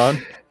 yeah, on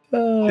God.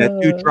 That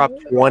dude dropped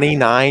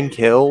 29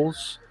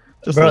 kills.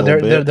 Just Bro, a little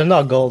bit. they're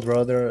not gold,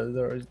 bro. They're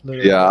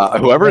literally... Yeah,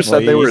 whoever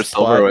said they were Please,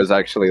 silver plat. was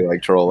actually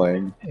like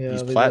trolling. Yeah,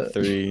 He's we plat got-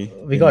 3.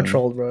 We got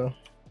trolled, bro.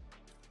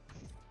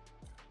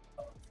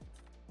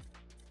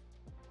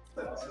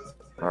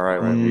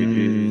 Alright,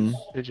 man.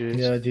 GG's.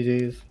 Yeah,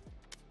 GG's.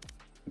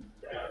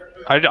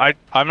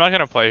 I'm not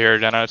gonna play here,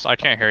 Dennis. I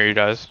can't hear you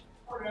guys.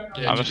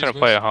 I'm just gonna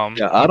play at home.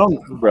 Yeah, I don't,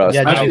 bro.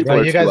 Yeah, Smash GG's, people bro. are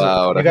You too guys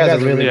loud. are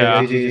really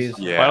Yeah. good. GG's.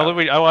 Yeah.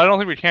 I don't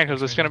think we can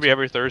because it's gonna be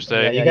every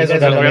Thursday. Yeah, you guys are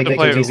gonna we have make to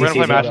play. the We're gonna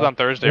play GGC, matches bro. on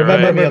Thursday,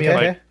 Remember right? me,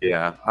 okay? Like,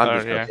 Yeah, I'm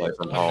just yeah. gonna play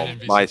from home.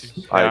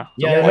 Yeah.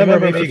 Yeah,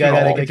 remember if you guys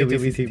had to get to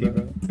VC,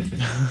 bro.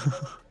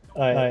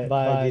 Alright,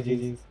 bye,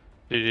 GG's.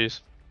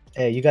 GG's.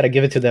 Hey, you gotta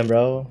give it to them,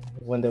 bro.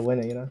 When they win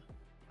it, you know?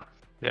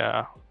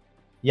 Yeah.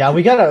 Yeah,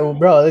 we gotta,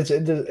 bro,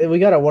 we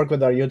gotta work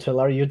with our utility.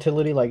 Our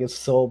utility, like, is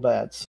so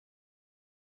bad.